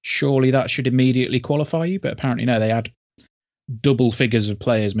 surely that should immediately qualify you. But apparently no, they had double figures of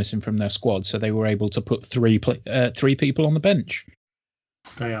players missing from their squad, so they were able to put 3 people on the bench.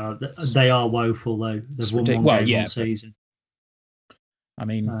 They are woeful though. They've won one game all season. I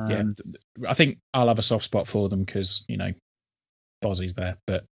mean, I think I'll have a soft spot for them because Bozzy's there,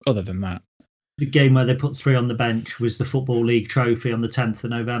 but other than that, the game where they put 3 on the bench was the Football League Trophy on the 10th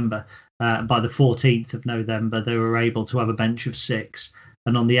of November. By the 14th of November, they were able to have a bench of 6.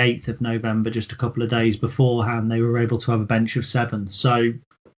 And on the 8th of November, just a couple of days beforehand, they were able to have a bench of 7. So,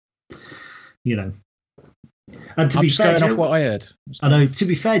 And to be fair, off what I heard. I know. To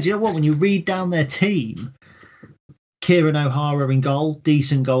be fair, do you know what? When you read down their team, Kieran O'Hara in goal,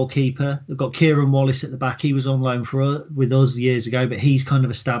 decent goalkeeper. They've got Kieran Wallace at the back. He was on loan with us years ago, but he's kind of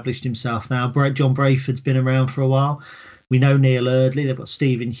established himself now. John Brayford's been around for a while. We know Neil Eardley. They've got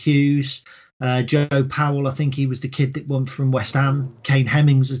Stephen Hughes. Joe Powell, I think he was the kid that went from West Ham. Kane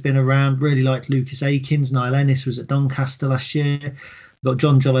Hemmings has been around. Really liked Lucas Akins. Niall Ennis was at Doncaster last year. We've got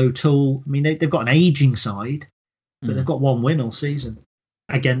John Joe O'Toole. I mean, they've got an ageing side, but they've got one win all season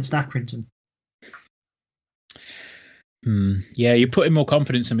against Accrington. Yeah, you're putting more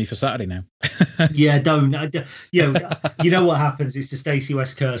confidence in me for Saturday now. Yeah, don't. You know what happens is the Stacey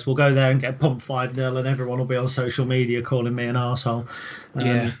West curse. We'll go there and get pumped 5-0 and everyone will be on social media calling me an arsehole.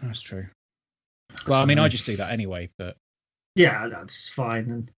 Yeah, that's true. Well, I mean, I just do that anyway, but... Yeah, that's fine,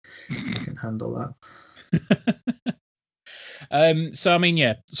 and I can handle that. So, I mean,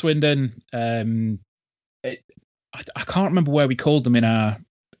 yeah, Swindon, I can't remember where we called them in our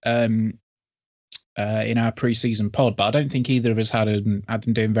pre-season pod, but I don't think either of us had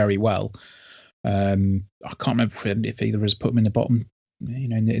them doing very well. I can't remember if either of us put them in the bottom,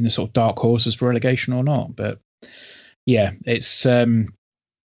 in the sort of dark horses for relegation or not. But yeah, it's.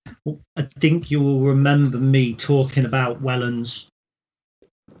 Well, I think you will remember me talking about Wellens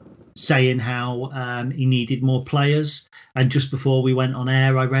saying how he needed more players, and just before we went on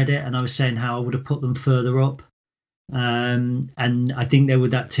air, I read it, and I was saying how I would have put them further up. And I think they were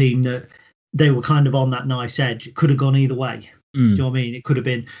that team that. They were kind of on that nice edge. It could have gone either way. Do you know what I mean? It could have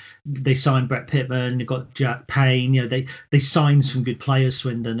been they signed Brett Pittman, they got Jack Payne. They signed some good players,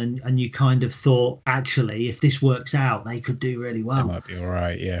 Swindon, and you kind of thought actually if this works out, they could do really well. They might be all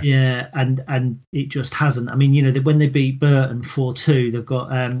right, yeah. Yeah, and it just hasn't. I mean, when they beat Burton 4-2, they've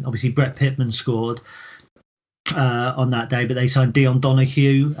got obviously Brett Pittman scored. On that day, but they signed Dion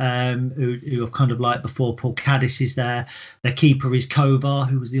Donoghue, who I've kind of liked before. Paul Caddis is there. Their keeper is Kovar,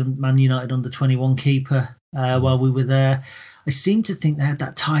 who was the Man United under-21 keeper while we were there. I seem to think they had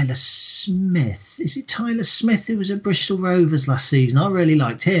that Tyler Smith. Is it Tyler Smith who was at Bristol Rovers last season? I really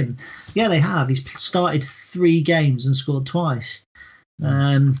liked him. Yeah, they have. He's started 3 games and scored twice.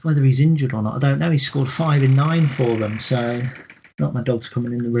 Whether he's injured or not, I don't know. He scored 5 in 9 for them, so... Not my dog's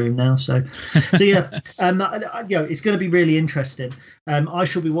coming in the room now, so yeah. It's going to be really interesting. I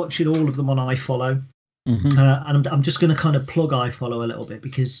shall be watching all of them on iFollow, and I'm just going to kind of plug iFollow a little bit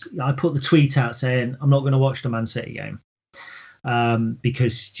because I put the tweet out saying I'm not going to watch the Man City game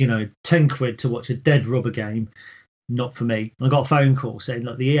because £10 to watch a dead rubber game, not for me. And I got a phone call saying,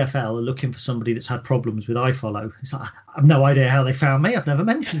 look, the EFL are looking for somebody that's had problems with iFollow. It's like, I have no idea how they found me. I've never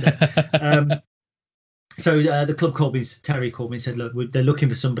mentioned it. So the club called me, Terry called me and said, look, they're looking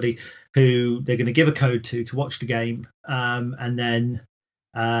for somebody who they're going to give a code to watch the game. And then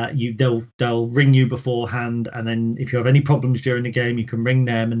they'll ring you beforehand. And then if you have any problems during the game, you can ring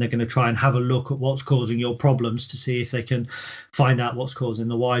them and they're going to try and have a look at what's causing your problems to see if they can find out what's causing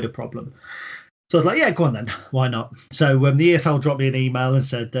the wider problem. So I was like, yeah, go on then. Why not? So the EFL dropped me an email and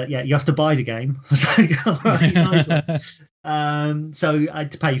said, yeah, you have to buy the game. I was like, all right, nice one. So I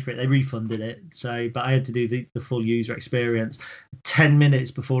had to pay for it. They refunded it. But I had to do the full user experience. 10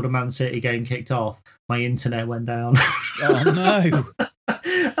 minutes before the Man City game kicked off, my internet went down. Oh, no.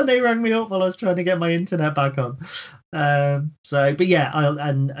 And they rang me up while I was trying to get my internet back on. But yeah,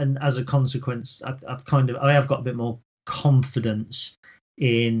 and as a consequence, I have got a bit more confidence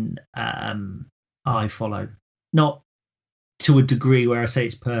in iFollow, not to a degree where I say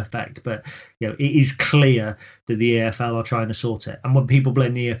it's perfect, but it is clear that the EFL are trying to sort it. And when people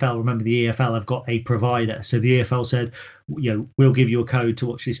blame the EFL, remember the EFL have got a provider. So the EFL said, we'll give you a code to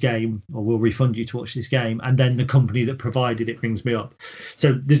watch this game, or we'll refund you to watch this game, and then the company that provided it rings me up.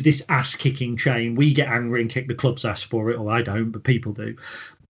 So there's this ass kicking chain. We get angry and kick the club's ass for it, or I don't, but people do.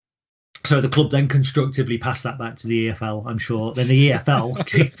 So the club then constructively pass that back to the EFL, I'm sure. Then the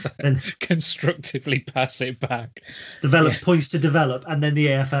EFL then constructively pass it back. Points to develop, and then the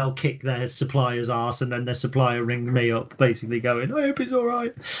EFL kick their supplier's arse, and then their supplier rings me up, basically going, I hope it's all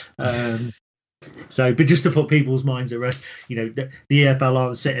right. But just to put people's minds at rest, the EFL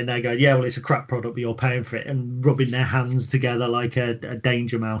aren't sitting there going, yeah, well, it's a crap product, but you're paying for it, and rubbing their hands together like a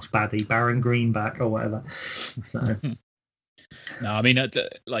Danger Mouse baddie, Baron Greenback or whatever. So... No, I mean,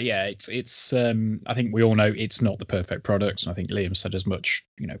 it's. I think we all know it's not the perfect product, and I think Liam said as much.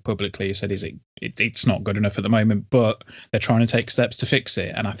 Publicly, he said, it's not good enough at the moment, but they're trying to take steps to fix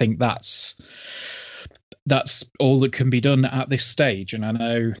it, and I think that's all that can be done at this stage. And I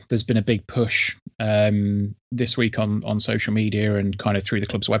know there's been a big push this week on social media and kind of through the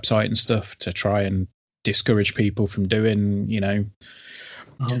club's website and stuff to try and discourage people from doing,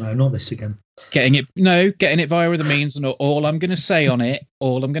 Oh no, not this again. Getting it via other means. And all I'm going to say on it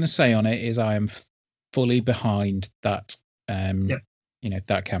is I am fully behind that.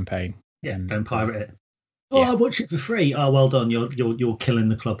 That campaign. Yeah, don't pirate it. Oh, yeah. I watch it for free. Oh, well done. You're killing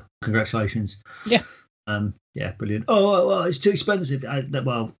the club. Congratulations. Yeah. Yeah, brilliant. Oh, well, it's too expensive. That's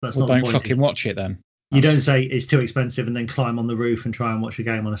Well, not the don't point. fucking watch it then. You don't say it's too expensive and then climb on the roof and try and watch a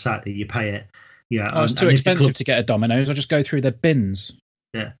game on a Saturday. You pay it. Yeah, Oh, it's too expensive to get a Domino's. I'll just go through their bins.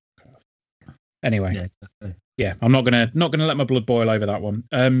 Yeah. Anyway, Yeah, exactly. yeah, I'm not gonna let my blood boil over that one.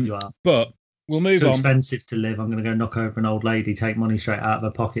 You are. But we'll move It's too on. expensive to live. I'm going to go knock over an old lady, take money straight out of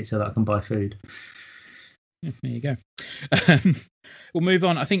her pocket so that I can buy food. Yeah, there you go. We'll move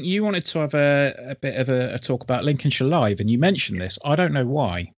on. I think you wanted to have a bit of a talk about Lincolnshire Live, and you mentioned this. I don't know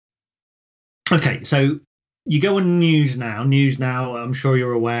why. Okay, so you go on News Now. News Now, I'm sure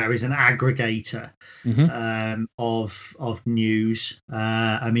you're aware, is an aggregator of news.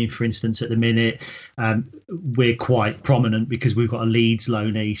 I mean, for instance, at the minute, we're quite prominent because we've got a Leeds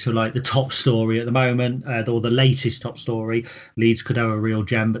loanee. So, like the top story at the moment, or the latest top story, Leeds could have a real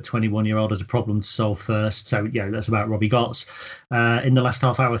gem, but 21-year-old has a problem to solve first. So, that's about Robbie Gotts. In the last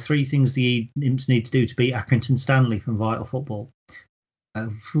half hour, 3 things the Imps need to do to beat Accrington Stanley from Vital Football.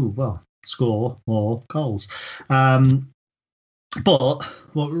 Score more goals. But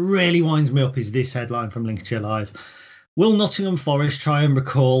what really winds me up is this headline from Lincolnshire Live. Will Nottingham Forest try and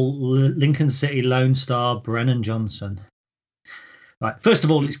recall Lincoln City Lone Star Brennan Johnson? Right. First of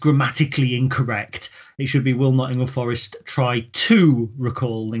all, it's grammatically incorrect. It should be will Nottingham Forest try to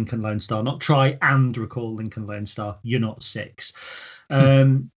recall Lincoln Lone Star, not try and recall Lincoln Lone Star. You're not 6.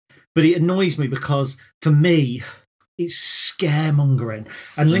 But it annoys me because, for me, it's scaremongering.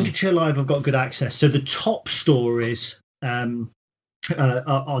 And Lincolnshire Live have got good access. So the top stories are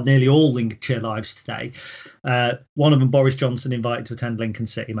nearly all Lincolnshire Lives today. One of them, Boris Johnson invited to attend Lincoln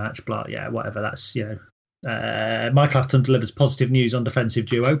City match. Blah, yeah, whatever. That's, Mike Clapton delivers positive news on defensive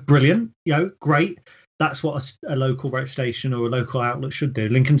duo. Brilliant. Great. That's what a local radio station or a local outlet should do.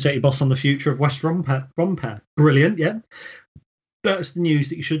 Lincoln City boss on the future of West Rompair. Brilliant. Yeah. That's the news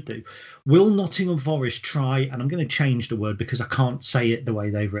that you should do. Will Nottingham Forest try, and I'm going to change the word because I can't say it the way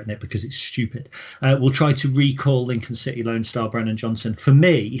they've written it because it's stupid. We'll try to recall Lincoln City Lone Star Brennan Johnson. For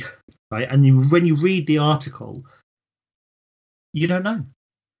me, right, and when you read the article, you don't know.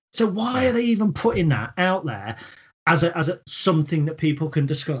 So why are they even putting that out there as a something that people can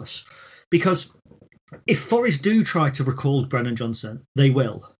discuss? Because if Forest do try to recall Brennan Johnson, they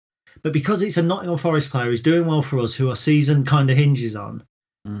will. But because it's a Nottingham Forest player who's doing well for us, who our season kind of hinges on,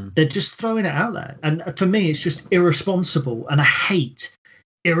 they're just throwing it out there. And for me, it's just irresponsible. And I hate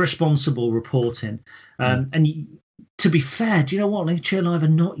irresponsible reporting. And to be fair, do you know what? Lincolnshire Live are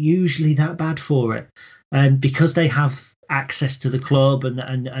not usually that bad for it. Because they have access to the club and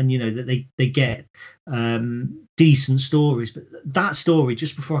that they get decent stories. But that story,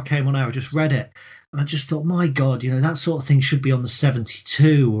 just before I came on air, I just read it. And I just thought, my God, that sort of thing should be on the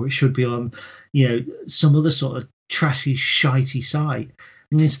 72 or it should be on, some other sort of trashy, shitey site.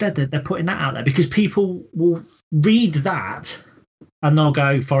 And instead, they're putting that out there because people will read that and they'll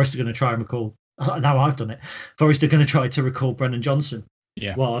go, Forest are going to try and recall. Now I've done it. Forest are going to try to recall Brennan Johnson.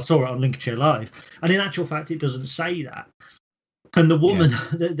 Yeah. Well, I saw it on Lincolnshire Live. And in actual fact, it doesn't say that. And the woman,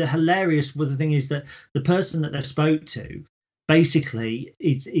 the hilarious thing is that the person that they've spoke to, basically,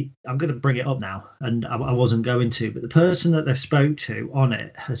 I'm going to bring it up now, and I wasn't going to, but the person that they've spoke to on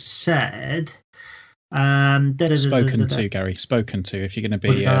it has said... spoken to, Gary. Spoken to, if you're going to be...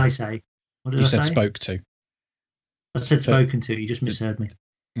 What did I say? What did I say? You said spoke to. I said spoken to. You just misheard me.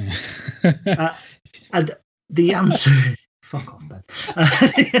 And the answer is... Fuck off, Ben.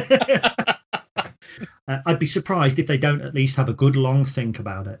 I'd be surprised if they don't at least have a good long think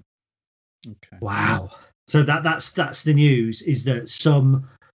about it. Okay. Wow. So that's the news, is that some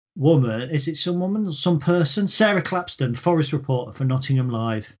woman, is it some woman or some person? Sarah Clapston, Forest reporter for Nottingham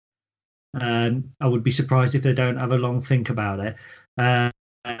Live. I would be surprised if they don't have a long think about it. Blah,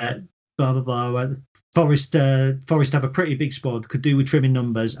 blah, blah. Forest have a pretty big squad, could do with trimming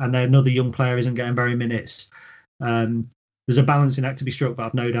numbers, and another young player isn't getting very minutes. There's a balancing act to be struck, but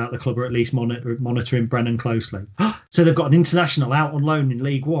I've no doubt the club are at least monitoring Brennan closely. So they've got an international out on loan in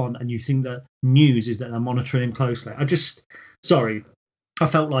League One, and you think that news is that they're monitoring him closely. I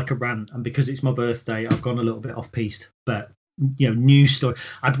felt like a rant, and because it's my birthday, I've gone a little bit off-piste. But, news story.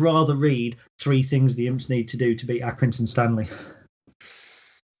 I'd rather read 3 things the Imps need to do to beat Accrington Stanley.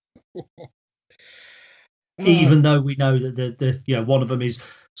 Even though we know that the one of them is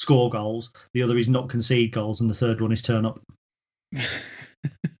score goals, the other is not concede goals, and the third one is turn up.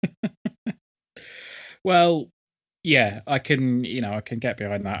 Well, yeah, I can get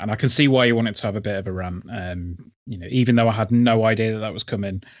behind that, and I can see why you wanted to have a bit of a rant. Even though I had no idea that was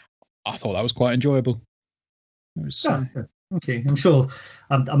coming, I thought that was quite enjoyable. It was. Okay, I'm sure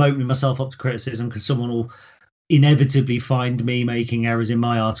I'm opening myself up to criticism because someone will inevitably find me making errors in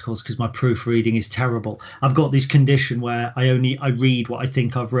my articles because my proofreading is terrible. I've got this condition where I read what I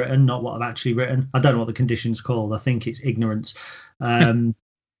think I've written, not what I've actually written. I don't know what the condition's called. I think it's ignorance.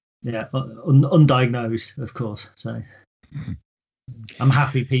 Undiagnosed, of course. So I'm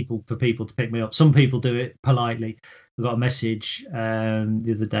happy for people to pick me up. Some people do it politely. I got a message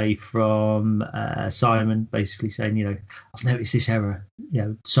the other day from Simon, basically saying, I've noticed this error.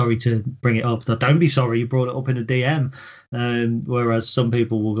 Sorry to bring it up. So don't be sorry. You brought it up in a DM. Whereas some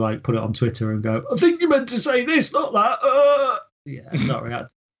people will like put it on Twitter and go, I think you meant to say this, not that. Yeah, sorry.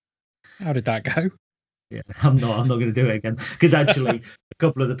 How did that go? Yeah, I'm not going to do it again because actually a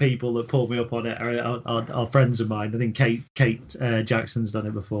couple of the people that pulled me up on it are friends of mine. I think Kate Jackson's done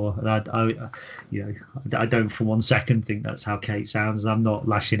it before, and I don't for 1 second think that's how Kate sounds. I'm not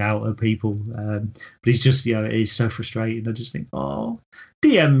lashing out at people, but it's just it is so frustrating. I just think, oh,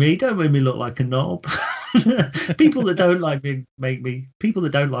 DM me, don't make me look like a knob. People that don't like me make me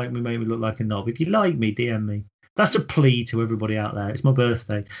look like a knob. If you like me, DM me. That's a plea to everybody out there. It's my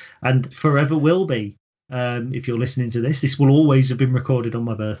birthday, and forever will be. If you're listening to this will always have been recorded on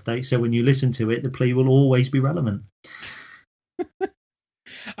my birthday. So when you listen to it, the plea will always be relevant.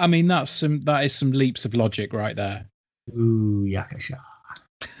 I mean, that is some leaps of logic right there. Ooh, yakasha.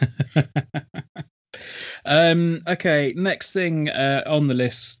 Okay, next thing on the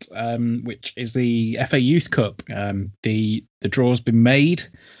list, which is the FA Youth Cup. The draw's been made.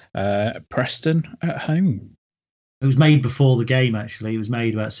 Preston at home. It was made before the game, actually. It was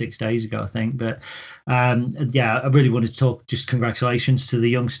made about 6 days ago, I think. But I really wanted to talk just congratulations to the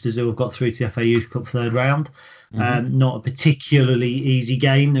youngsters who have got through to the FA Youth Cup third round. Mm-hmm. Not a particularly easy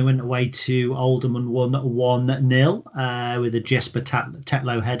game. They went away to Oldham and won 1-0 with a Jesper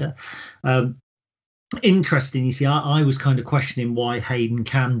Tetlow header. Interesting, you see, I was kind of questioning why Hayden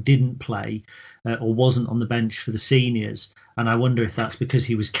Cann didn't play or wasn't on the bench for the seniors. And I wonder if that's because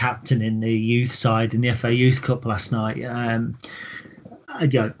he was captain in the youth side in the FA Youth Cup last night.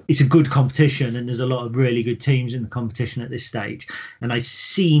 It's a good competition and there's a lot of really good teams in the competition at this stage. And I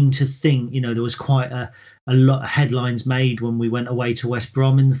seem to think, there was quite a lot of headlines made when we went away to West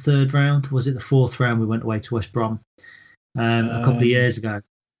Brom in the third round. Was it the fourth round we went away to West Brom a couple of years ago?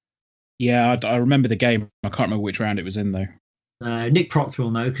 Yeah, I remember the game. I can't remember which round it was in, though. Nick Proctor will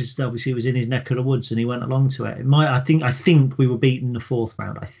know because obviously it was in his neck of the woods and he went along to it. I think we were beaten the fourth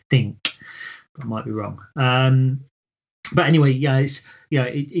round. I think, but I might be wrong. But anyway,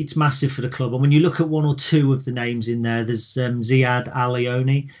 it's massive for the club. And when you look at one or two of the names in there, there's Ziad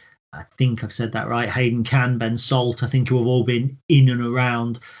Alioni. I think I've said that right. Hayden Cann, Ben Salt. I think who have all been in and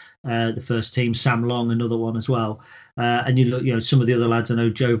around the first team. Sam Long, another one as well. And you look, some of the other lads. I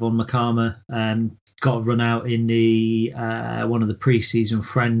know Jovan Makama got a run out in the one of the pre-season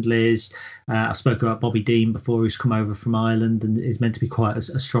friendlies. I spoke about Bobby Dean before, who's come over from Ireland and is meant to be quite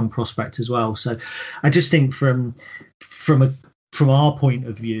a strong prospect as well. So I just think from our point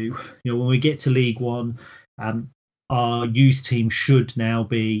of view, when we get to League One, our youth team should now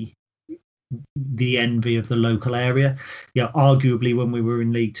be the envy of the local area. Arguably when we were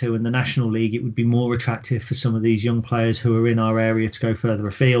in League Two and the National League, it would be more attractive for some of these young players who are in our area to go further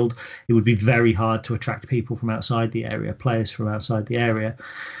afield. It would be very hard to attract people from outside the area, players from outside the area.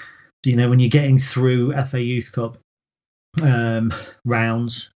 When you're getting through FA Youth Cup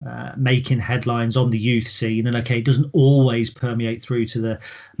rounds, making headlines on the youth scene, and it doesn't always permeate through to the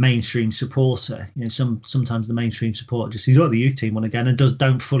mainstream supporter. Sometimes the mainstream supporter just sees, the youth team won again, and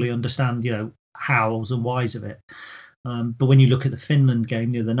don't fully understand hows and whys of it. But when you look at the Finland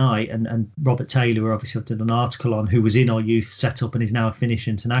game the other night, and Robert Taylor, who obviously I've done an article on, who was in our youth setup and is now a Finnish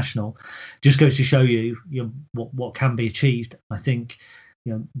international, just goes to show you, what can be achieved. I think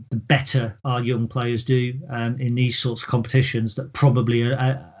the better our young players do in these sorts of competitions that probably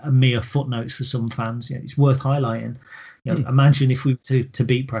are mere footnotes for some fans. It's worth highlighting. Imagine if we were to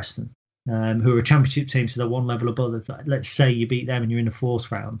beat Preston, who are a championship team, so they're one level above. Let's say you beat them and you're in the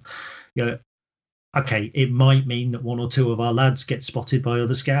fourth round. Okay, it might mean that one or two of our lads get spotted by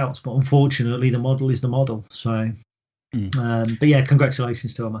other scouts, but unfortunately the model is the model. So, but yeah,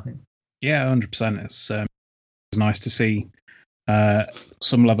 congratulations to them, I think. Yeah, 100%. It's nice to see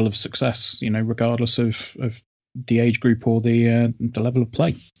some level of success, regardless of the age group or the level of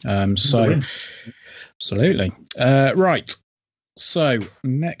play. So absolutely. Right. So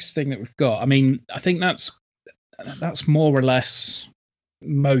next thing that we've got, I think that's more or less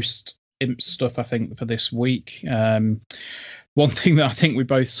most imp stuff, I think, for this week. One thing that I think we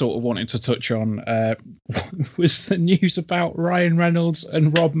both sort of wanted to touch on was the news about Ryan Reynolds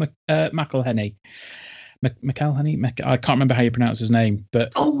and Rob McElhenney. McElhenney? I can't remember how you pronounce his name,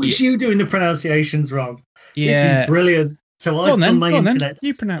 but it's you doing the pronunciations wrong. Yeah. This is brilliant. So I've done my internet.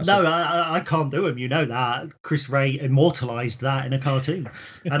 You pronounce No, it. I can't do them. You know that. Chris Ray immortalised that in a cartoon.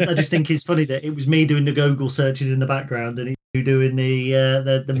 I just think it's funny that it was me doing the Google searches in the background and you doing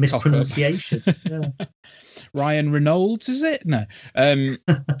the mispronunciation. Yeah. Ryan Reynolds, is it? No.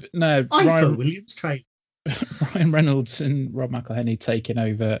 No. Ryan Williams trade. Ryan Reynolds and Rob McElhenney taking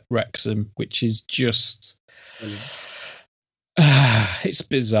over Wrexham, which is just it's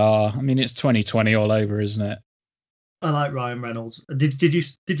bizarre. I mean, it's 2020 all over, isn't it? I like Ryan Reynolds. Did you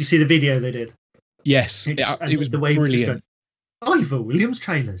see the video they did? Yes, it was the way brilliant. Ivor Williams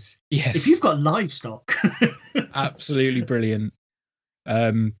trailers. Yes, if you've got livestock, absolutely brilliant.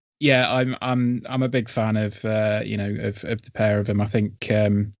 Yeah, I'm a big fan of of the pair of them. I think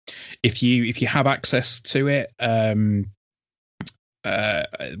if you have access to it,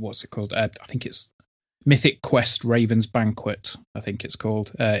 what's it called? I think it's Mythic Quest Raven's Banquet. I think it's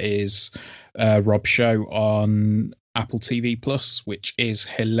called. Is Rob's show on Apple TV Plus, which is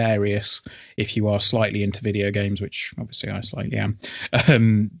hilarious if you are slightly into video games, which obviously I slightly am.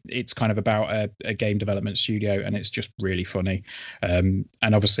 It's kind of about a game development studio, and it's just really funny. And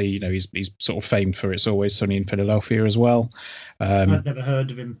obviously, he's sort of famed for It's Always Sunny in Philadelphia as well. I'd never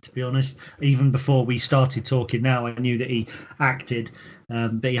heard of him, to be honest. Even before we started talking now, I knew that he acted,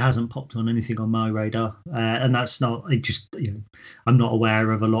 but he hasn't popped on anything on my radar. And that's not, I'm not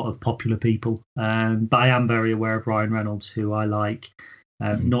aware of a lot of popular people, but I am very aware of Ryan Reynolds, who I like,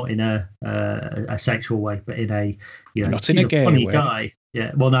 not in a sexual way, but in a, not in a gay funny way. guy.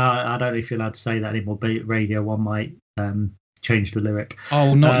 Yeah. Well, no, I don't know if you're allowed to say that anymore, but Radio 1 might change the lyric.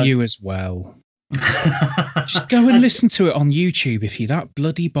 Oh, not you as well. Just go and listen to it on YouTube if you're that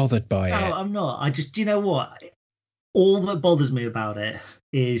bloody bothered by it. No, I'm not. Do you know what? All that bothers me about it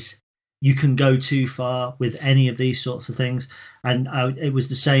is you can go too far with any of these sorts of things. And it was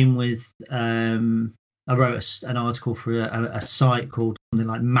the same with, I wrote an article for a site called something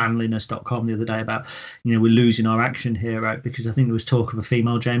like manliness.com the other day about, we're losing our action hero, because I think there was talk of a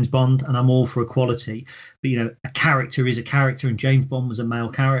female James Bond, and I'm all for equality. But, a character is a character, and James Bond was a male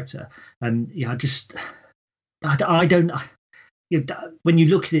character. And I don't, when you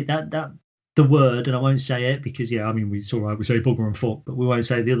look at it, that the word, and I won't say it because, it's all right, we say bugger and fuck, but we won't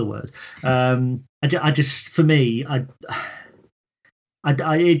say the other words. I just, for me,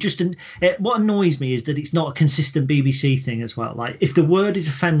 what annoys me is that it's not a consistent BBC thing as well. Like, if the word is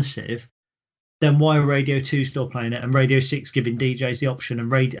offensive, then why are Radio 2 still playing it and Radio 6 giving DJs the option?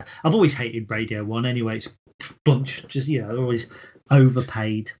 And I've always hated Radio 1 anyway. It's a bunch, just, they're always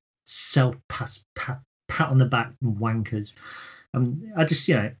overpaid, pat on the back wankers. I just,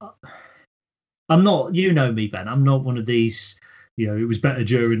 I'm not, me, Ben, I'm not one of these, it was better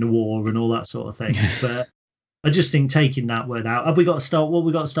during the war and all that sort of thing. But I just think taking that word out, have we got to start? Well,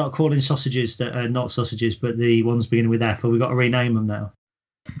 we got to start calling sausages that are not sausages, but the ones beginning with F. Have we got to rename them now?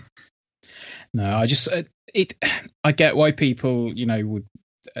 No, I get why people,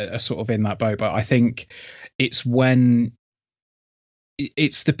 are sort of in that boat, but I think it's when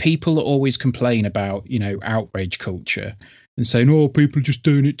it's the people that always complain about, outrage culture and saying, "Oh, people are just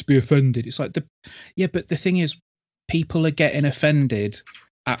doing it to be offended." It's like but the thing is, people are getting offended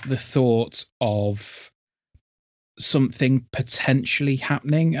at the thought of something potentially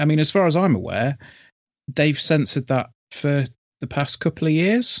happening. I mean, as far as I'm aware, they've censored that for the past couple of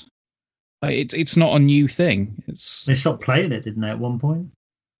years. Like, it's not a new thing. They stopped playing it, didn't they, at one point?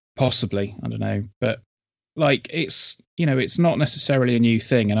 Possibly, I don't know, but it's it's not necessarily a new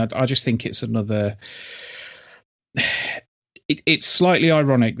thing, and I just think it's another. It's slightly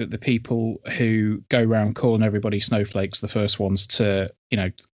ironic that the people who go around calling everybody snowflakes the first ones to,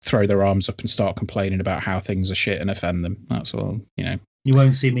 throw their arms up and start complaining about how things are shit and offend them. That's all, You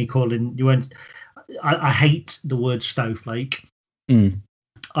won't see me calling. I hate the word snowflake.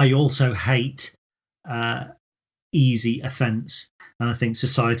 I also hate easy offence. And I think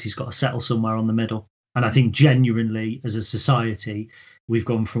society's got to settle somewhere on the middle. And I think genuinely, as a society, we've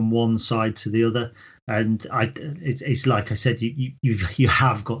gone from one side to the other. And it's like I said, you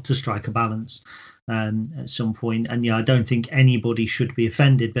have got to strike a balance at some point. And I don't think anybody should be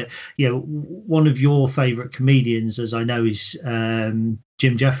offended. But one of your favourite comedians, as I know, is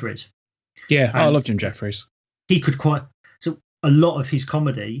Jim Jeffries. Yeah, I love Jim Jeffries. He could so a lot of his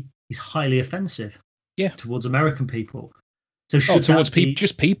comedy is highly offensive. Yeah, towards American people. So towards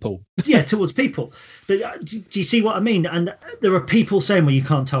just people. Yeah, towards people. But do you see what I mean? And there are people saying, "Well, you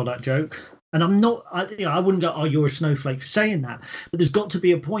can't tell that joke." And I'm not. I wouldn't go, "Oh, you're a snowflake for saying that." But there's got to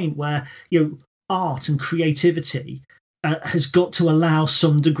be a point where art and creativity has got to allow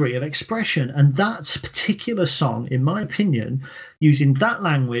some degree of expression. And that particular song, in my opinion, using that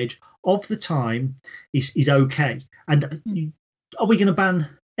language of the time is okay. And are we going to ban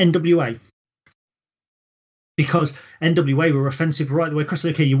NWA? Because NWA were offensive right the way across.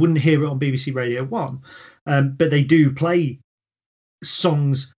 Okay, you wouldn't hear it on BBC Radio 1, but they do play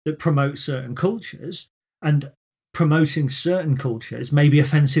songs that promote certain cultures, and promoting certain cultures may be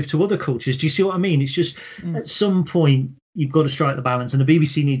offensive to other cultures. Do you see what I mean? It's just at some point you've got to strike the balance, and the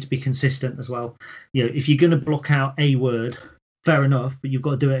BBC need to be consistent as well. You know, if you're going to block out a word, fair enough, but you've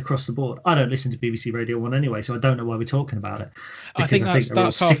got to do it across the board. I don't listen to BBC Radio 1 anyway, so I don't know why we're talking about it. I think that's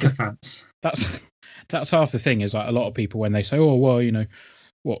half sycophants. That's half the thing, is like a lot of people, when they say, oh, well,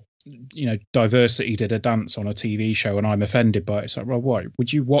 Diversity did a dance on a TV show and I'm offended by it. It's like, well, why?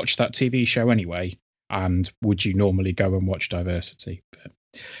 Would you watch that TV show anyway? And would you normally go and watch Diversity? But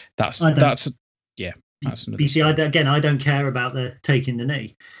that's another BC, I don't care about the taking the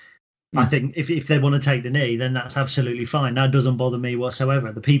knee. I think if they want to take the knee, then that's absolutely fine. That doesn't bother me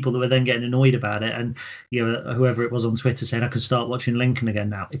whatsoever. The people that were then getting annoyed about it, and whoever it was on Twitter saying I could start watching Lincoln again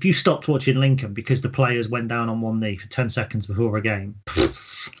now. If you stopped watching Lincoln because the players went down on one knee for 10 seconds before a game,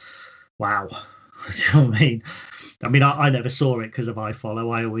 wow. Do you know what I mean? I mean, I never saw it because of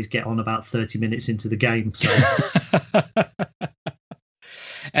iFollow. I always get on about 30 minutes into the game. So.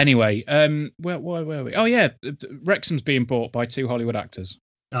 Anyway, where were we? Oh yeah, Wrexham's being bought by 2 Hollywood actors.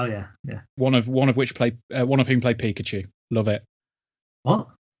 Oh yeah. One of whom played Pikachu. Love it. What?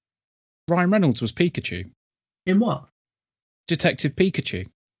 Ryan Reynolds was Pikachu. In what? Detective Pikachu.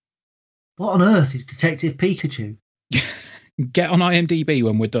 What on earth is Detective Pikachu? Get on IMDb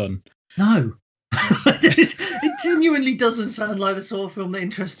when we're done. No. It genuinely doesn't sound like the sort of film that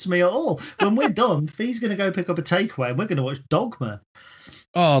interests me at all. When we're done, Fee's going to go pick up a takeaway and we're going to watch Dogma.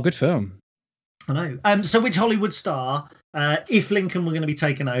 Oh, good film. I know. So which Hollywood star, if Lincoln were going to be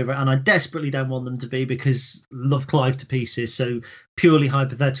taken over, and I desperately don't want them to be because love Clive to pieces, so purely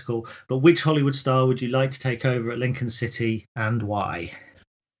hypothetical, but which Hollywood star would you like to take over at Lincoln City and why?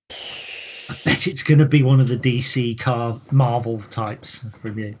 I bet it's going to be one of the DC Marvel types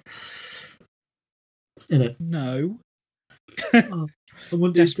from you. Isn't it? No. Oh,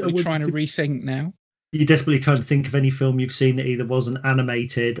 desperately trying to rethink now. You're desperately trying to think of any film you've seen that either wasn't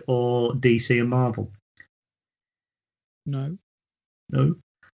animated or DC and Marvel. No. Go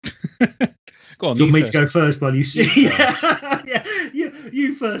on. Do you want me to go first while you see? Yeah.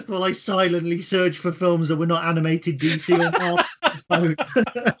 You first while I silently search for films that were not animated DC or Marvel.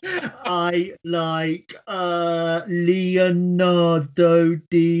 I like Leonardo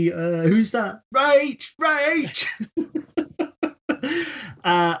who's that? Rach.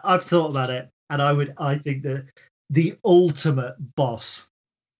 I've thought about it. And I think that the ultimate boss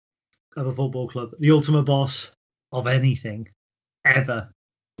of a football club, the ultimate boss of anything ever,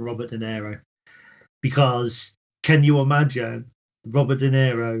 Robert De Niro. Because can you imagine Robert De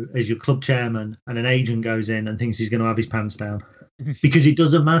Niro as your club chairman and an agent goes in and thinks he's going to have his pants down? Because it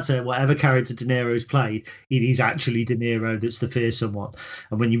doesn't matter whatever character De Niro's played, it is actually De Niro that's the fearsome one.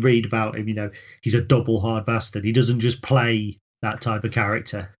 And when you read about him, he's a double hard bastard. He doesn't just play that type of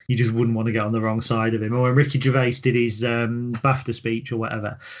character. You just wouldn't want to get on the wrong side of him. Or when Ricky Gervais did his BAFTA speech or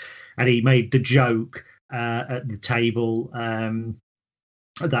whatever, and he made the joke at the table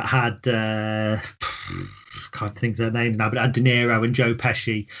that had can't think of their names now, but it had De Niro and Joe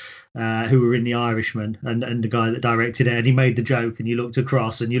Pesci, who were in The Irishman, and the guy that directed it, and he made the joke, and you looked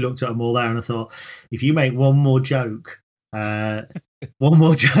across and you looked at them all there, and I thought, if you make one more joke, you're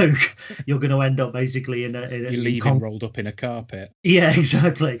going to end up basically in a you're leaving rolled up in a carpet. Yeah,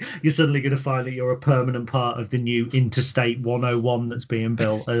 exactly. You're suddenly going to find that you're a permanent part of the new Interstate 101 that's being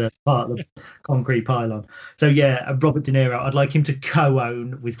built as part of the concrete pylon. So yeah, Robert De Niro, I'd like him to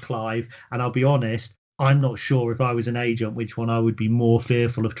co-own with Clive, and I'll be honest, I'm not sure if I was an agent which one I would be more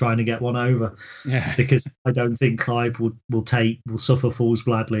fearful of trying to get one over. Yeah. Because I don't think Clive will suffer fools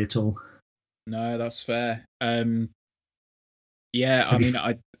gladly at all. No, that's fair. Yeah, I mean,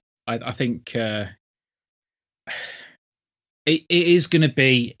 I think it is going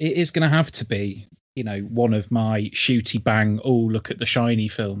to have to be, one of my shooty bang, look at the shiny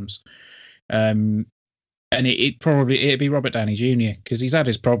films. And it'd be Robert Downey Jr. because he's had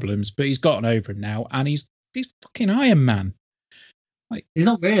his problems, but he's gotten over them now, and he's fucking Iron Man. Like, he's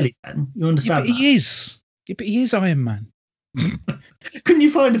not really, man. You understand? Yeah, but he is. Yeah, but he is Iron Man. Couldn't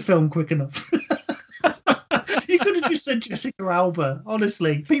you find a film quick enough? You could have just said Jessica Alba.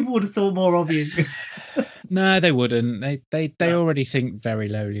 Honestly, people would have thought more of you. No, they wouldn't. They already think very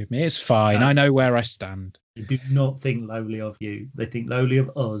lowly of me. It's fine. I know where I stand. They do not think lowly of you. They think lowly of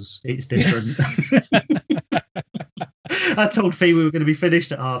us. It's different. I told Fee we were going to be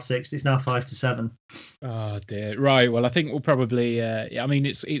finished at 6:30. It's now 5 to 7. Oh dear. Right. Well, I think we'll probably. I mean,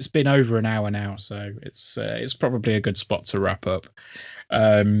 it's been over an hour now, so it's probably a good spot to wrap up.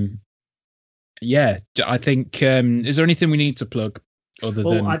 Yeah, I think. Is there anything we need to plug other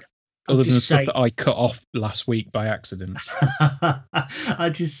than the stuff that I cut off last week by accident?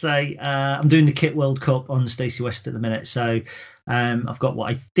 I'd just say I'm doing the Kit World Cup on Stacey West at the minute, so I've got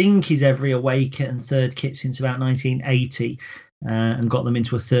what I think is every away kit and third kit since about 1980, and got them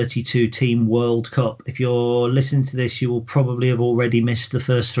into a 32-team World Cup. If you're listening to this, you will probably have already missed the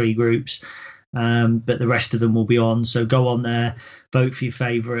first 3 groups, but the rest of them will be on. So go on there, vote for your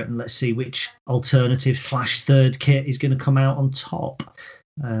favourite, and let's see which alternative / third kit is going to come out on top.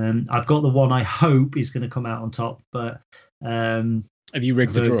 I've got the one I hope is going to come out on top, but have you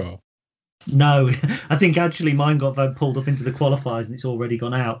rigged the draw? No, I think actually mine got pulled up into the qualifiers and it's already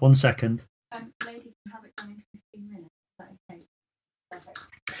gone out. 1 second. Maybe can have it done in 15 minutes. Is that okay? Perfect.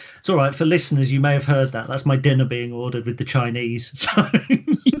 It's all right for listeners. You may have heard that. That's my dinner being ordered with the Chinese. So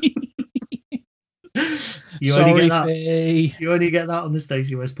you only get that on the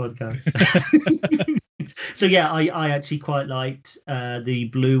Stacey West podcast. So yeah, I actually quite liked the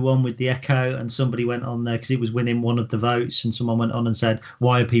blue one with the echo, and somebody went on there because it was winning one of the votes, and someone went on and said,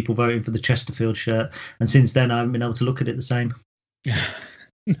 why are people voting for the Chesterfield shirt? And since then I haven't been able to look at it the same.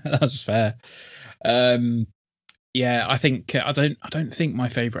 That's fair. Yeah, I think I don't think my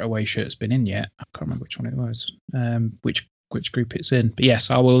favourite away shirt's been in yet. I can't remember which one it was, which group it's in. But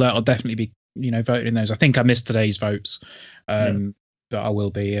yes, I'll definitely be voting in those. I think I missed today's votes. But I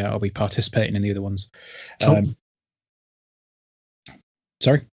will be. I'll be participating in the other ones. Cool.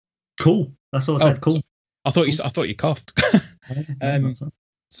 Sorry. Cool. That's all I said. Cool. I thought you coughed.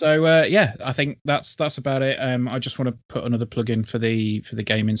 So yeah, I think that's about it. I just want to put another plug in for the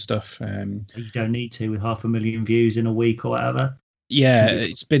gaming stuff. You don't need to with 500,000 views in a week or whatever. Yeah,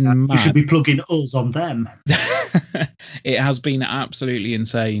 it's been mad. You should be plugging us on them. It has been absolutely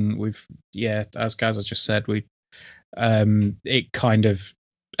insane. As Gaz has just said, it kind of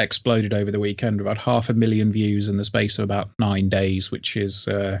exploded over the weekend. We've had 500,000 views in the space of about 9 days, which is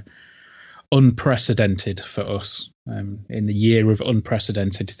unprecedented for us in the year of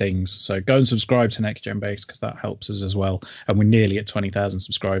unprecedented things. So go and subscribe to Next Gen Base because that helps us as well. And we're nearly at 20,000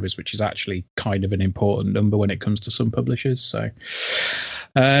 subscribers, which is actually kind of an important number when it comes to some publishers. So,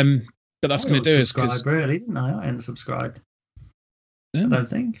 but that's going to do us. Really, didn't I? I hadn't subscribed. I don't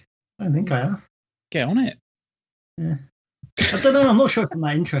think I have. Get on it. Yeah. I don't know. I'm not sure if I'm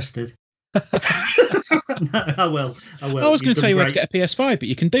that interested. No, I will. I was going to tell you where to get a PS5, but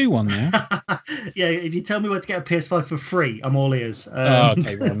you can do one now. Yeah, if you tell me where to get a PS5 for free, I'm all ears.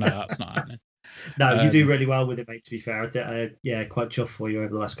 Okay, well, no, that's not happening. No, you do really well with it, mate, to be fair. Quite chuffed for you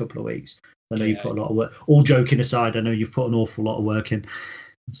over the last couple of weeks. I know you've put a lot of work. All joking aside, I know you've put an awful lot of work in.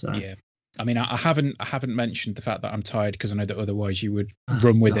 So. Yeah. I mean, I haven't mentioned the fact that I'm tired because I know that otherwise you would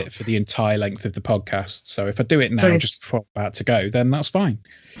run with it for the entire length of the podcast. So if I do it now, just before I'm about to go, then that's fine.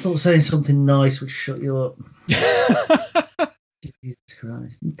 I thought saying something nice would shut you up. Jesus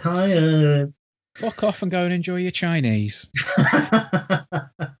Christ, I'm tired. Fuck off and go and enjoy your Chinese.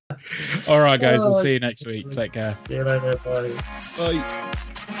 All right, guys, we'll see you next week. Take care. See you later, bye. Bye.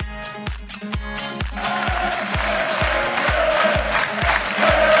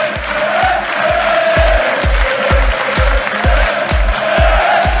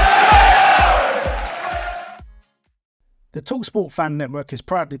 The TalkSport Fan Network is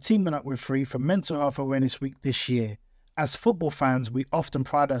proudly teaming up with Free for Mental Health Awareness Week this year. As football fans, we often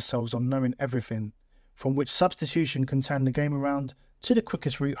pride ourselves on knowing everything, from which substitution can turn the game around to the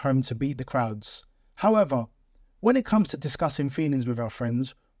quickest route home to beat the crowds. However, when it comes to discussing feelings with our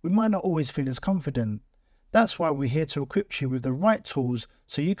friends, we might not always feel as confident. That's why we're here to equip you with the right tools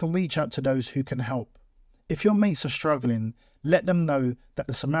so you can reach out to those who can help. If your mates are struggling, let them know that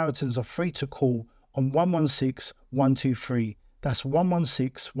the Samaritans are free to call on 116 123. That's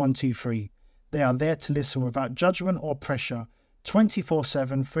 116 123. They are there to listen without judgment or pressure,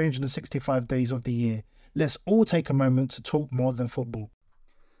 24/7, 365 days of the year. Let's all take a moment to talk more than football.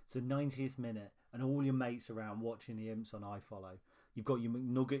 It's the 90th minute and all your mates around watching the Imps on iFollow. You've got your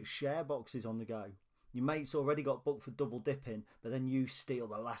McNugget share boxes on the go. Your mate's already got booked for double dipping, but then you steal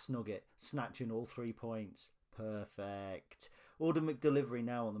the last nugget, snatching all 3 points. Perfect. Order McDelivery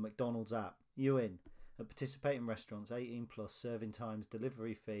now on the McDonald's app. You in? At participating restaurants, 18 plus, serving times,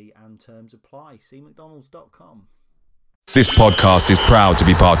 delivery fee and terms apply. See mcdonalds.com. This podcast is proud to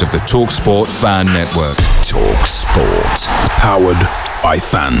be part of the TalkSport Fan Network. TalkSport. Powered by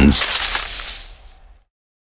fans.